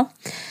 well,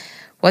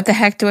 what the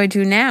heck do I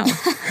do now?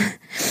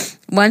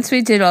 Once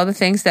we did all the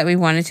things that we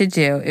wanted to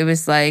do, it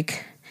was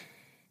like,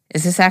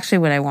 is this actually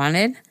what I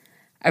wanted?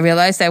 I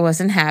realized I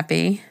wasn't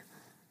happy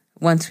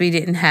once we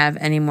didn't have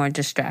any more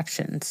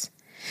distractions.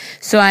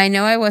 So I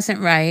know I wasn't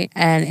right,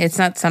 and it's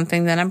not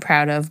something that I'm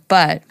proud of,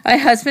 but my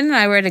husband and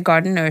I were at a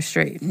garden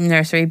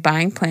nursery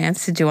buying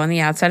plants to do on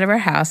the outside of our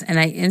house, and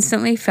I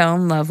instantly fell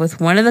in love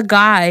with one of the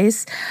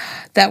guys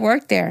that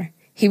worked there.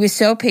 He was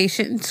so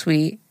patient and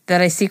sweet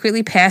that I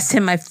secretly passed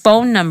him my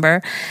phone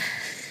number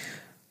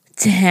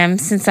to him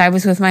since I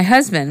was with my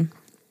husband.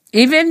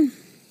 Even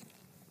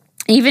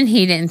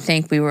he didn't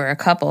think we were a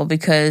couple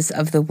because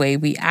of the way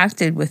we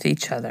acted with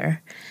each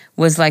other.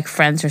 Was like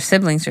friends or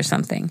siblings or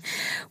something.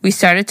 We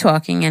started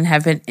talking and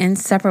have been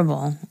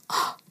inseparable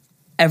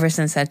ever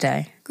since that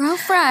day.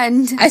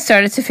 Girlfriend. I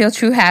started to feel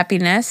true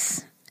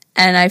happiness,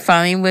 and I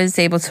finally was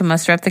able to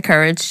muster up the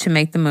courage to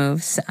make the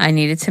moves I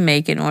needed to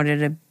make in order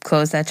to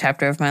close that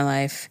chapter of my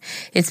life.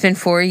 It's been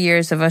 4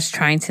 years of us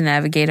trying to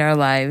navigate our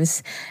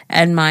lives,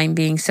 and mine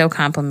being so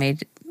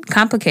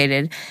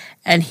complicated,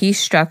 and he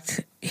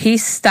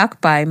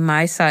stuck by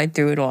my side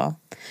through it all.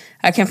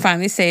 I can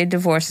finally say a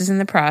divorce is in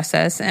the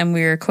process, and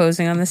we are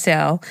closing on the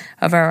sale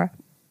of our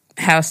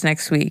house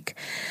next week.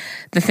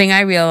 The thing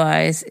I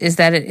realize is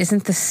that it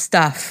isn't the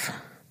stuff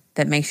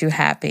that makes you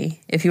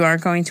happy if you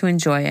aren't going to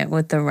enjoy it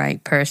with the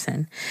right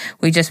person.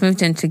 We just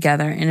moved in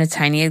together in a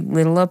tiny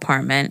little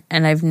apartment,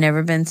 and I've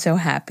never been so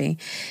happy.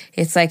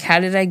 It's like,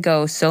 how did I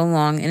go so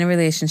long in a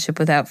relationship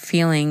without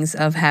feelings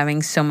of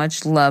having so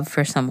much love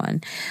for someone?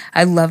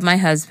 I love my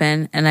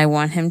husband, and I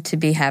want him to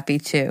be happy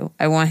too.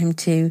 I want him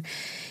to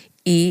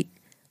eat,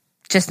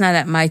 just not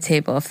at my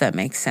table, if that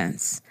makes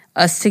sense.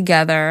 Us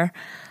together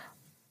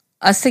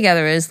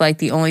is like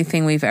the only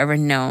thing we've ever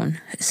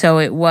known. So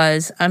it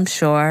was, I'm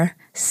sure,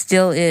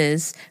 still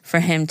is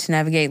for him to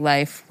navigate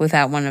life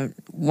without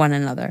one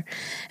another.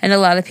 And a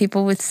lot of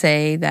people would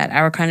say that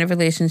our kind of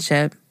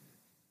relationship,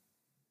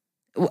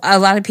 a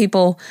lot of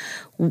people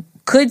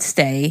could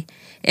stay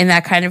in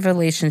that kind of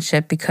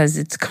relationship because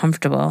it's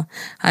comfortable.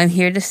 I'm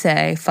here to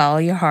say, follow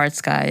your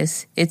hearts,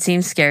 guys. It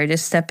seems scary to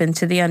step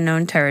into the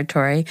unknown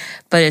territory,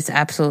 but it's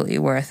absolutely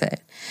worth it.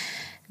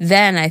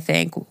 Then I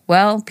think,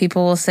 well,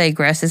 people will say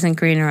grass isn't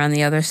greener on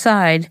the other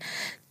side.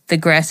 The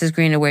grass is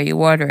greener where you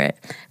water it.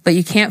 But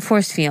you can't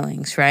force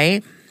feelings,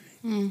 right?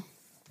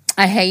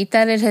 I hate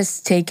that it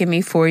has taken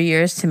me 4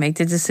 years to make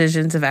the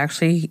decisions of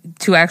actually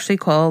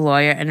call a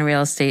lawyer and a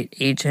real estate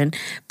agent,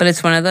 but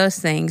it's one of those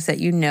things that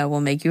you know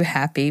will make you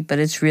happy, but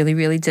it's really,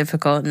 really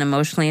difficult and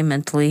emotionally and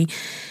mentally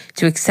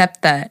to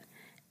accept that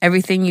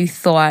everything you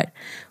thought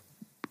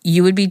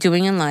you would be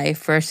doing in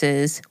life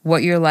versus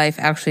what your life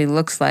actually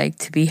looks like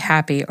to be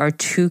happy are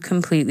 2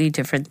 completely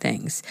different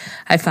things.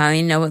 I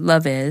finally know what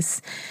love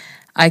is.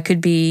 I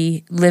could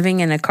be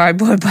living in a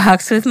cardboard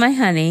box with my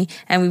honey,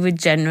 and we would be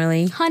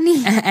generally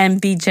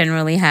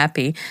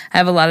happy. I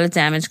have a lot of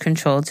damage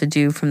control to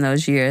do from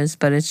those years,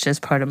 but it's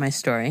just part of my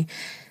story.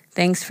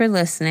 Thanks for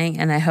listening,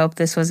 and I hope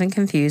this wasn't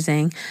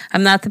confusing.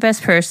 I'm not the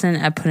best person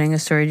at putting a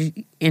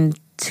story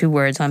into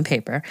words on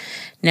paper.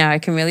 Now I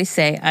can really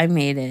say I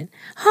made it.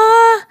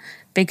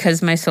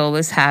 Because my soul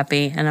is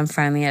happy, and I'm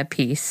finally at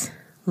peace.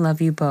 Love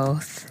you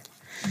both.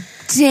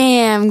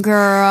 Damn,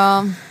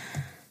 girl.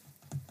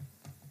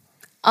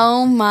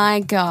 Oh my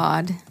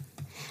God.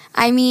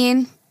 I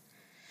mean,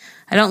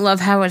 I don't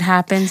love how it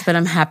happens, but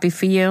I'm happy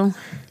for you.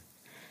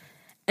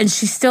 And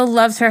she still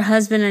loves her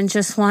husband and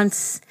just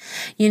wants,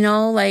 you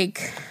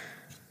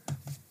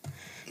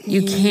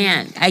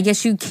can't. I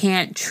guess you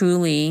can't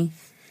truly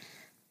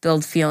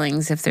build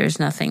feelings if there's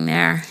nothing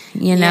there,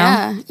 you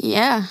know?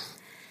 Yeah.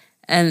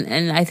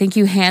 And I think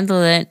you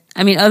handled it.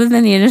 I mean, other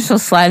than the initial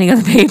sliding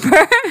of the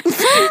paper,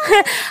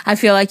 I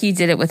feel like you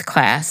did it with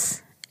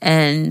class.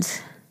 And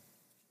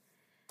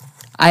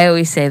I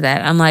always say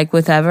that. I'm like,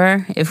 with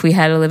Ever, if we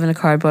had to live in a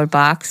cardboard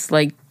box,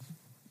 like,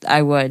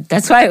 I would.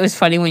 That's why it was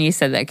funny when you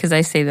said that, because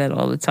I say that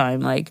all the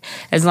time. Like,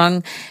 as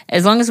long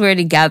as we're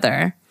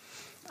together,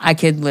 I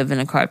could live in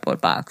a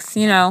cardboard box,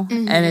 you know?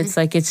 Mm-hmm. And it's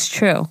like, it's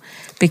true.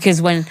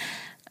 Because when...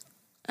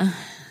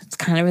 it's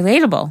kind of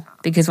relatable.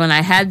 Because when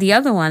I had the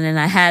other one and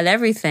I had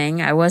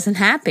everything, I wasn't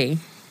happy,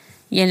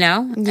 you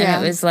know? Yeah.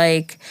 And it was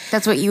like...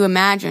 That's what you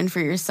imagined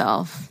for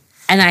yourself.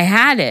 And I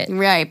had it.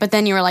 Right. But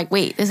then you were like,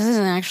 wait, this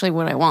isn't actually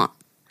what I want.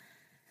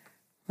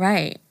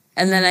 Right.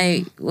 And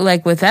then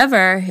with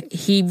Ever,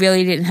 he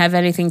really didn't have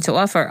anything to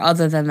offer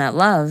other than that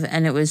love.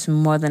 And it was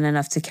more than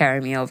enough to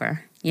carry me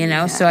over, you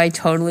know? Yeah. So I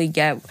totally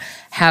get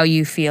how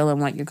you feel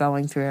and what you're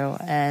going through.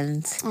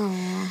 And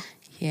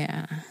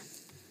yeah.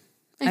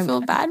 I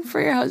feel bad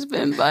for your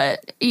husband,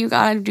 but you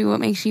gotta do what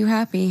makes you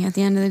happy at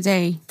the end of the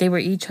day. They were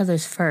each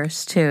other's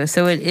first, too.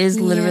 So it is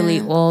literally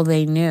all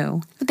they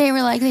knew. But they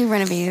were like, they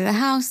renovated the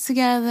house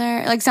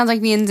together. Like, sounds like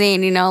me and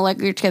Zane, you know, like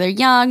we were together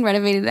young,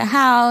 renovated the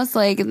house.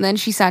 Like, and then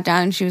she sat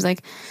down and she was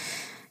like,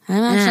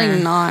 I'm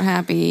actually not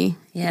happy.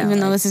 Yeah, even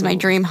though this is my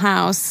dream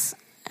house,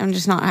 I'm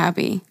just not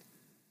happy.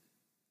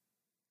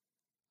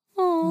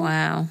 Aww.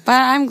 Wow.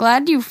 But I'm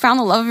glad you found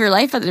the love of your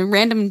life at a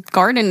random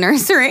garden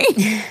nursery.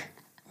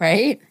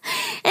 Right?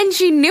 And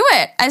she knew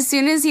it. As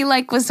soon as he,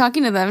 was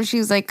talking to them, she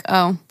was like,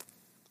 oh,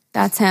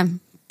 that's him.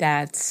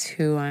 That's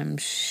who I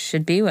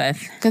should be with.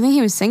 Good thing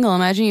he was single.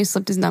 Imagine you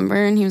slipped his number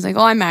and he was like,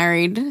 oh, I'm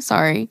married.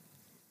 Sorry.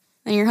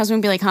 And your husband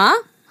would be like,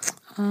 huh?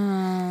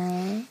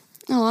 Oh,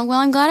 well,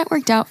 I'm glad it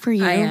worked out for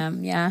you. I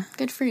am, yeah.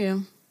 Good for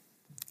you.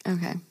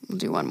 Okay, we'll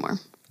do one more.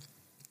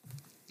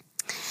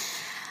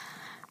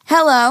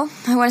 Hello.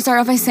 I want to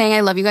start off by saying I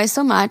love you guys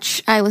so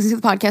much. I listen to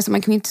the podcast on my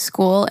commute to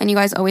school, and you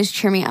guys always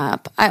cheer me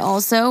up. I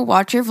also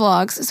watch your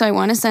vlogs, so I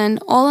want to send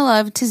all the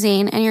love to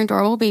Zane and your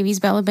adorable babies,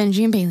 Bella,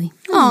 Benji, and Bailey.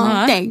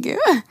 Oh, thank you.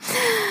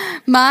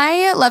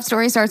 My love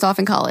story starts off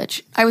in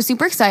college. I was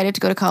super excited to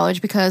go to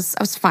college because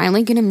I was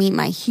finally going to meet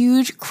my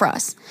huge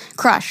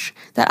crush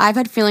that I've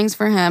had feelings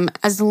for him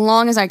as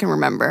long as I can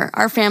remember.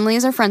 Our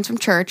families are friends from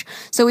church,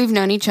 so we've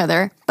known each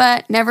other,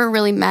 but never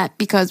really met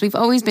because we've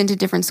always been to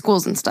different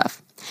schools and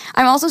stuff.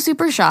 I'm also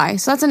super shy,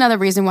 so that's another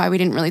reason why we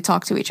didn't really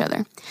talk to each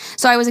other.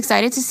 So I was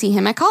excited to see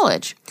him at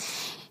college.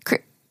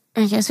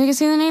 I guess we could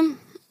say the name?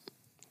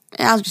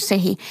 I'll just say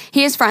he.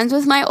 He is friends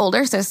with my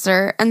older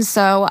sister, and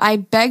so I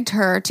begged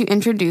her to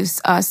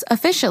introduce us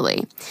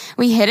officially.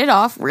 We hit it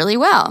off really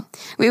well.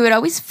 We would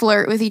always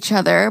flirt with each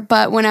other,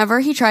 but whenever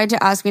he tried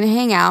to ask me to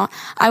hang out,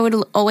 I would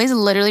always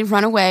literally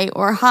run away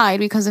or hide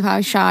because of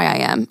how shy I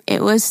am.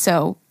 It was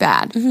so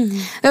bad.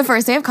 Mm-hmm. The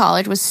first day of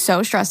college was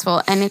so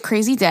stressful and a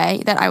crazy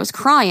day that I was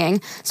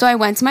crying, so I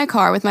went to my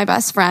car with my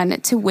best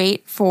friend to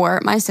wait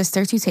for my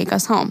sister to take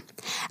us home.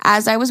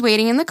 As I was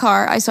waiting in the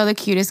car, I saw the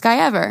cutest guy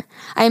ever.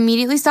 I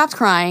immediately stopped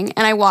crying,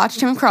 and I watched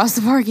him across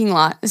the parking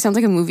lot. It sounds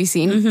like a movie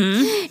scene.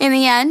 Mm-hmm. In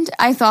the end,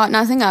 I thought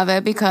nothing of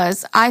it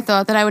because I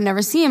thought that I would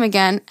never see him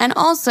again, and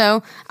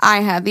also,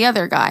 I had the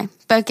other guy.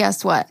 But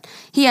guess what?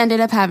 He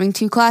ended up having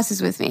 2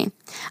 classes with me.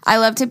 I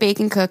love to bake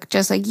and cook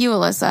just like you,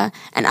 Alyssa,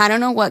 and I don't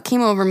know what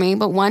came over me,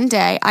 but one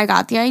day I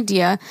got the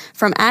idea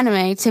from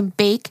anime to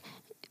bake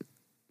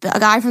a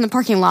guy from the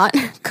parking lot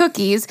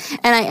cookies,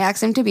 and I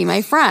asked him to be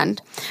my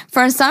friend.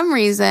 For some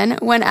reason,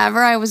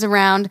 whenever I was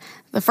around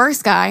the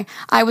first guy,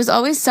 I was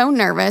always so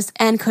nervous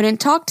and couldn't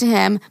talk to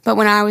him, but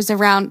when I was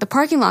around the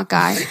parking lot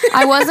guy,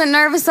 I wasn't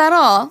nervous at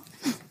all.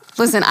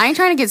 Listen, I ain't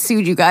trying to get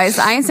sued, you guys.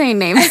 I ain't saying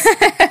names.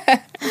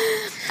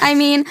 I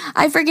mean,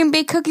 I freaking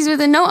baked cookies with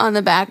a note on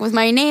the back with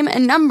my name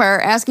and number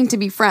asking to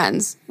be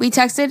friends. We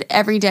texted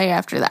every day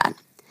after that.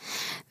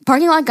 The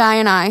parking lot guy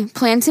and I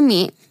planned to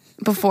meet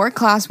before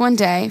class one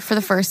day for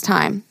the first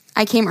time.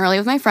 I came early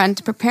with my friend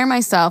to prepare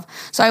myself,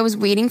 so I was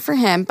waiting for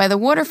him by the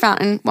water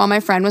fountain while my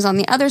friend was on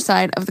the other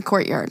side of the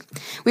courtyard.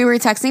 We were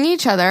texting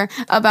each other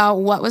about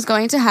what was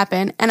going to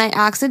happen, and I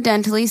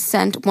accidentally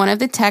sent one of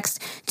the texts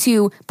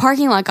to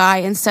parking lot guy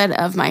instead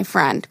of my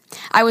friend.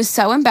 I was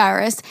so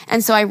embarrassed,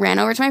 and so I ran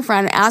over to my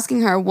friend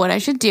asking her what I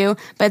should do,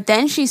 but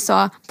then she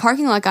saw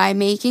parking lot guy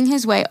making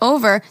his way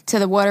over to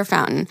the water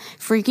fountain.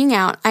 Freaking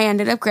out, I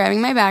ended up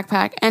grabbing my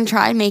backpack and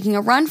tried making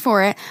a run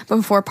for it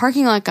before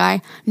parking lot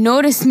guy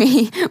noticed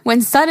me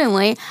when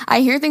suddenly I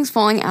hear things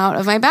falling out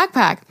of my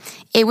backpack.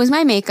 It was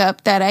my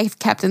makeup that I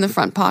kept in the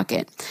front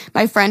pocket.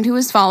 My friend who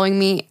was following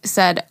me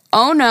said,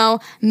 "Oh no,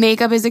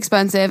 makeup is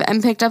expensive,"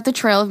 and picked up the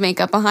trail of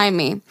makeup behind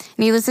me.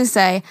 Needless to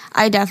say,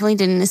 I definitely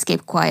didn't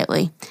escape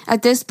quietly.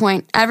 At this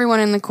point, everyone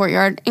in the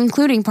courtyard,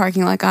 including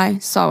parking lot guy,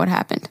 saw what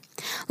happened.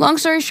 Long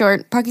story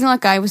short, parking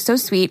lot guy was so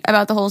sweet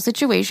about the whole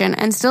situation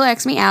and still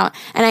asked me out,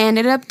 and I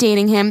ended up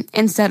dating him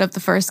instead of the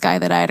first guy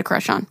that I had a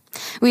crush on.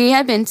 We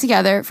had been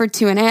together for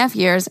 2.5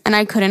 years, and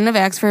I couldn't have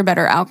asked for a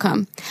better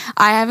outcome.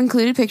 I have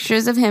included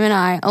pictures of him and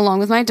I, along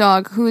with my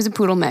dog, who is a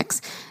poodle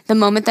mix. The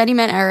moment that he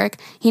met Eric,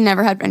 he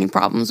never had any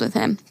problems with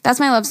him. That's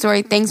my love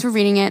story. Thanks for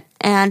reading it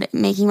and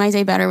making my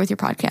day better with your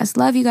podcast.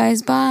 Love you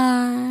guys.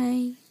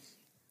 Bye.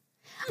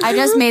 I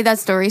just made that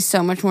story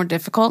so much more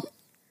difficult.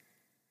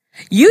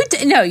 You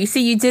did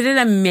it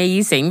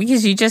amazing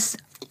because you just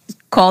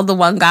called the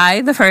one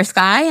guy the first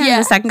guy and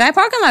the second guy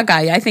parking lot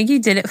guy. I think you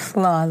did it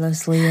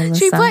flawlessly, Alyssa.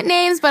 She put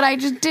names, but I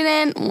just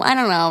didn't. I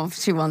don't know if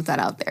she wants that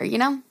out there, you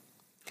know?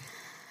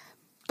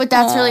 But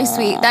that's really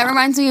sweet. That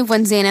reminds me of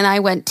when Zane and I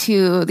went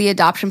to the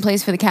adoption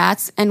place for the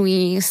cats, and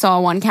we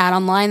saw one cat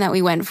online that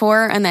we went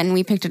for, and then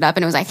we picked it up,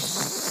 and it was like,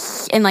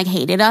 and like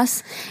hated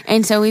us.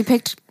 And so we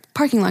picked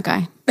parking lot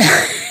guy.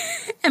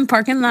 And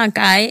parking lot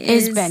guy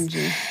is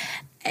Benji.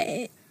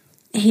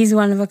 He's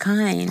one of a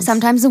kind.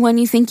 Sometimes the one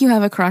you think you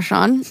have a crush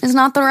on is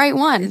not the right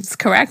one. It's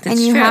correct. It's and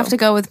you true. have to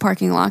go with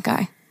parking lot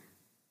guy.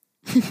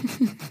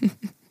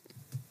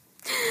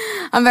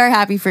 I'm very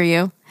happy for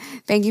you.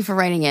 Thank you for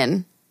writing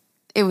in.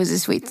 It was a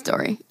sweet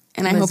story.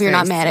 And I hope you're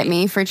not mad at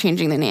me for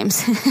changing the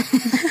names.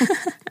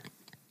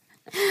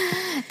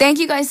 Thank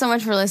you guys so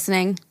much for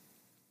listening.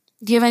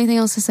 Do you have anything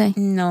else to say?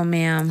 No,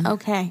 ma'am.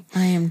 Okay.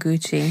 I am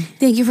Gucci.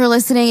 Thank you for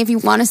listening. If you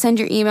want to send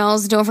your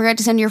emails, don't forget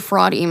to send your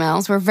fraud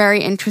emails. We're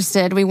very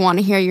interested. We want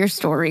to hear your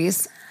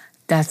stories.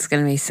 That's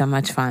going to be so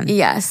much fun.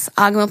 Yes.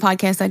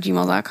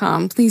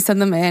 agamopodcast@gmail.com. Please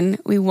send them in.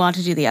 We want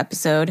to do the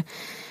episode.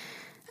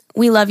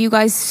 We love you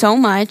guys so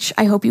much.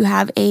 I hope you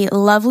have a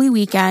lovely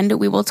weekend.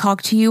 We will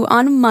talk to you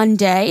on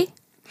Monday.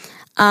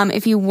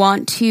 If you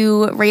want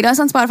to rate us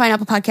on Spotify and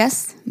Apple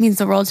Podcasts, it means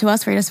the world to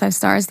us. Rate us 5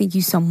 stars. Thank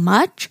you so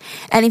much.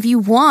 And if you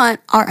want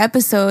our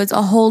episodes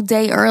a whole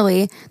day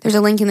early, there's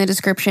a link in the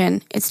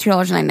description. It's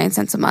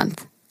 $2.99 a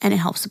month, and it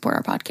helps support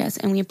our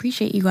podcast. And we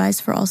appreciate you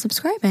guys for all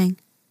subscribing.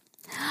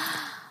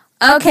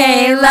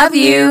 Okay, love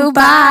you.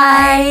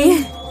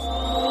 Bye.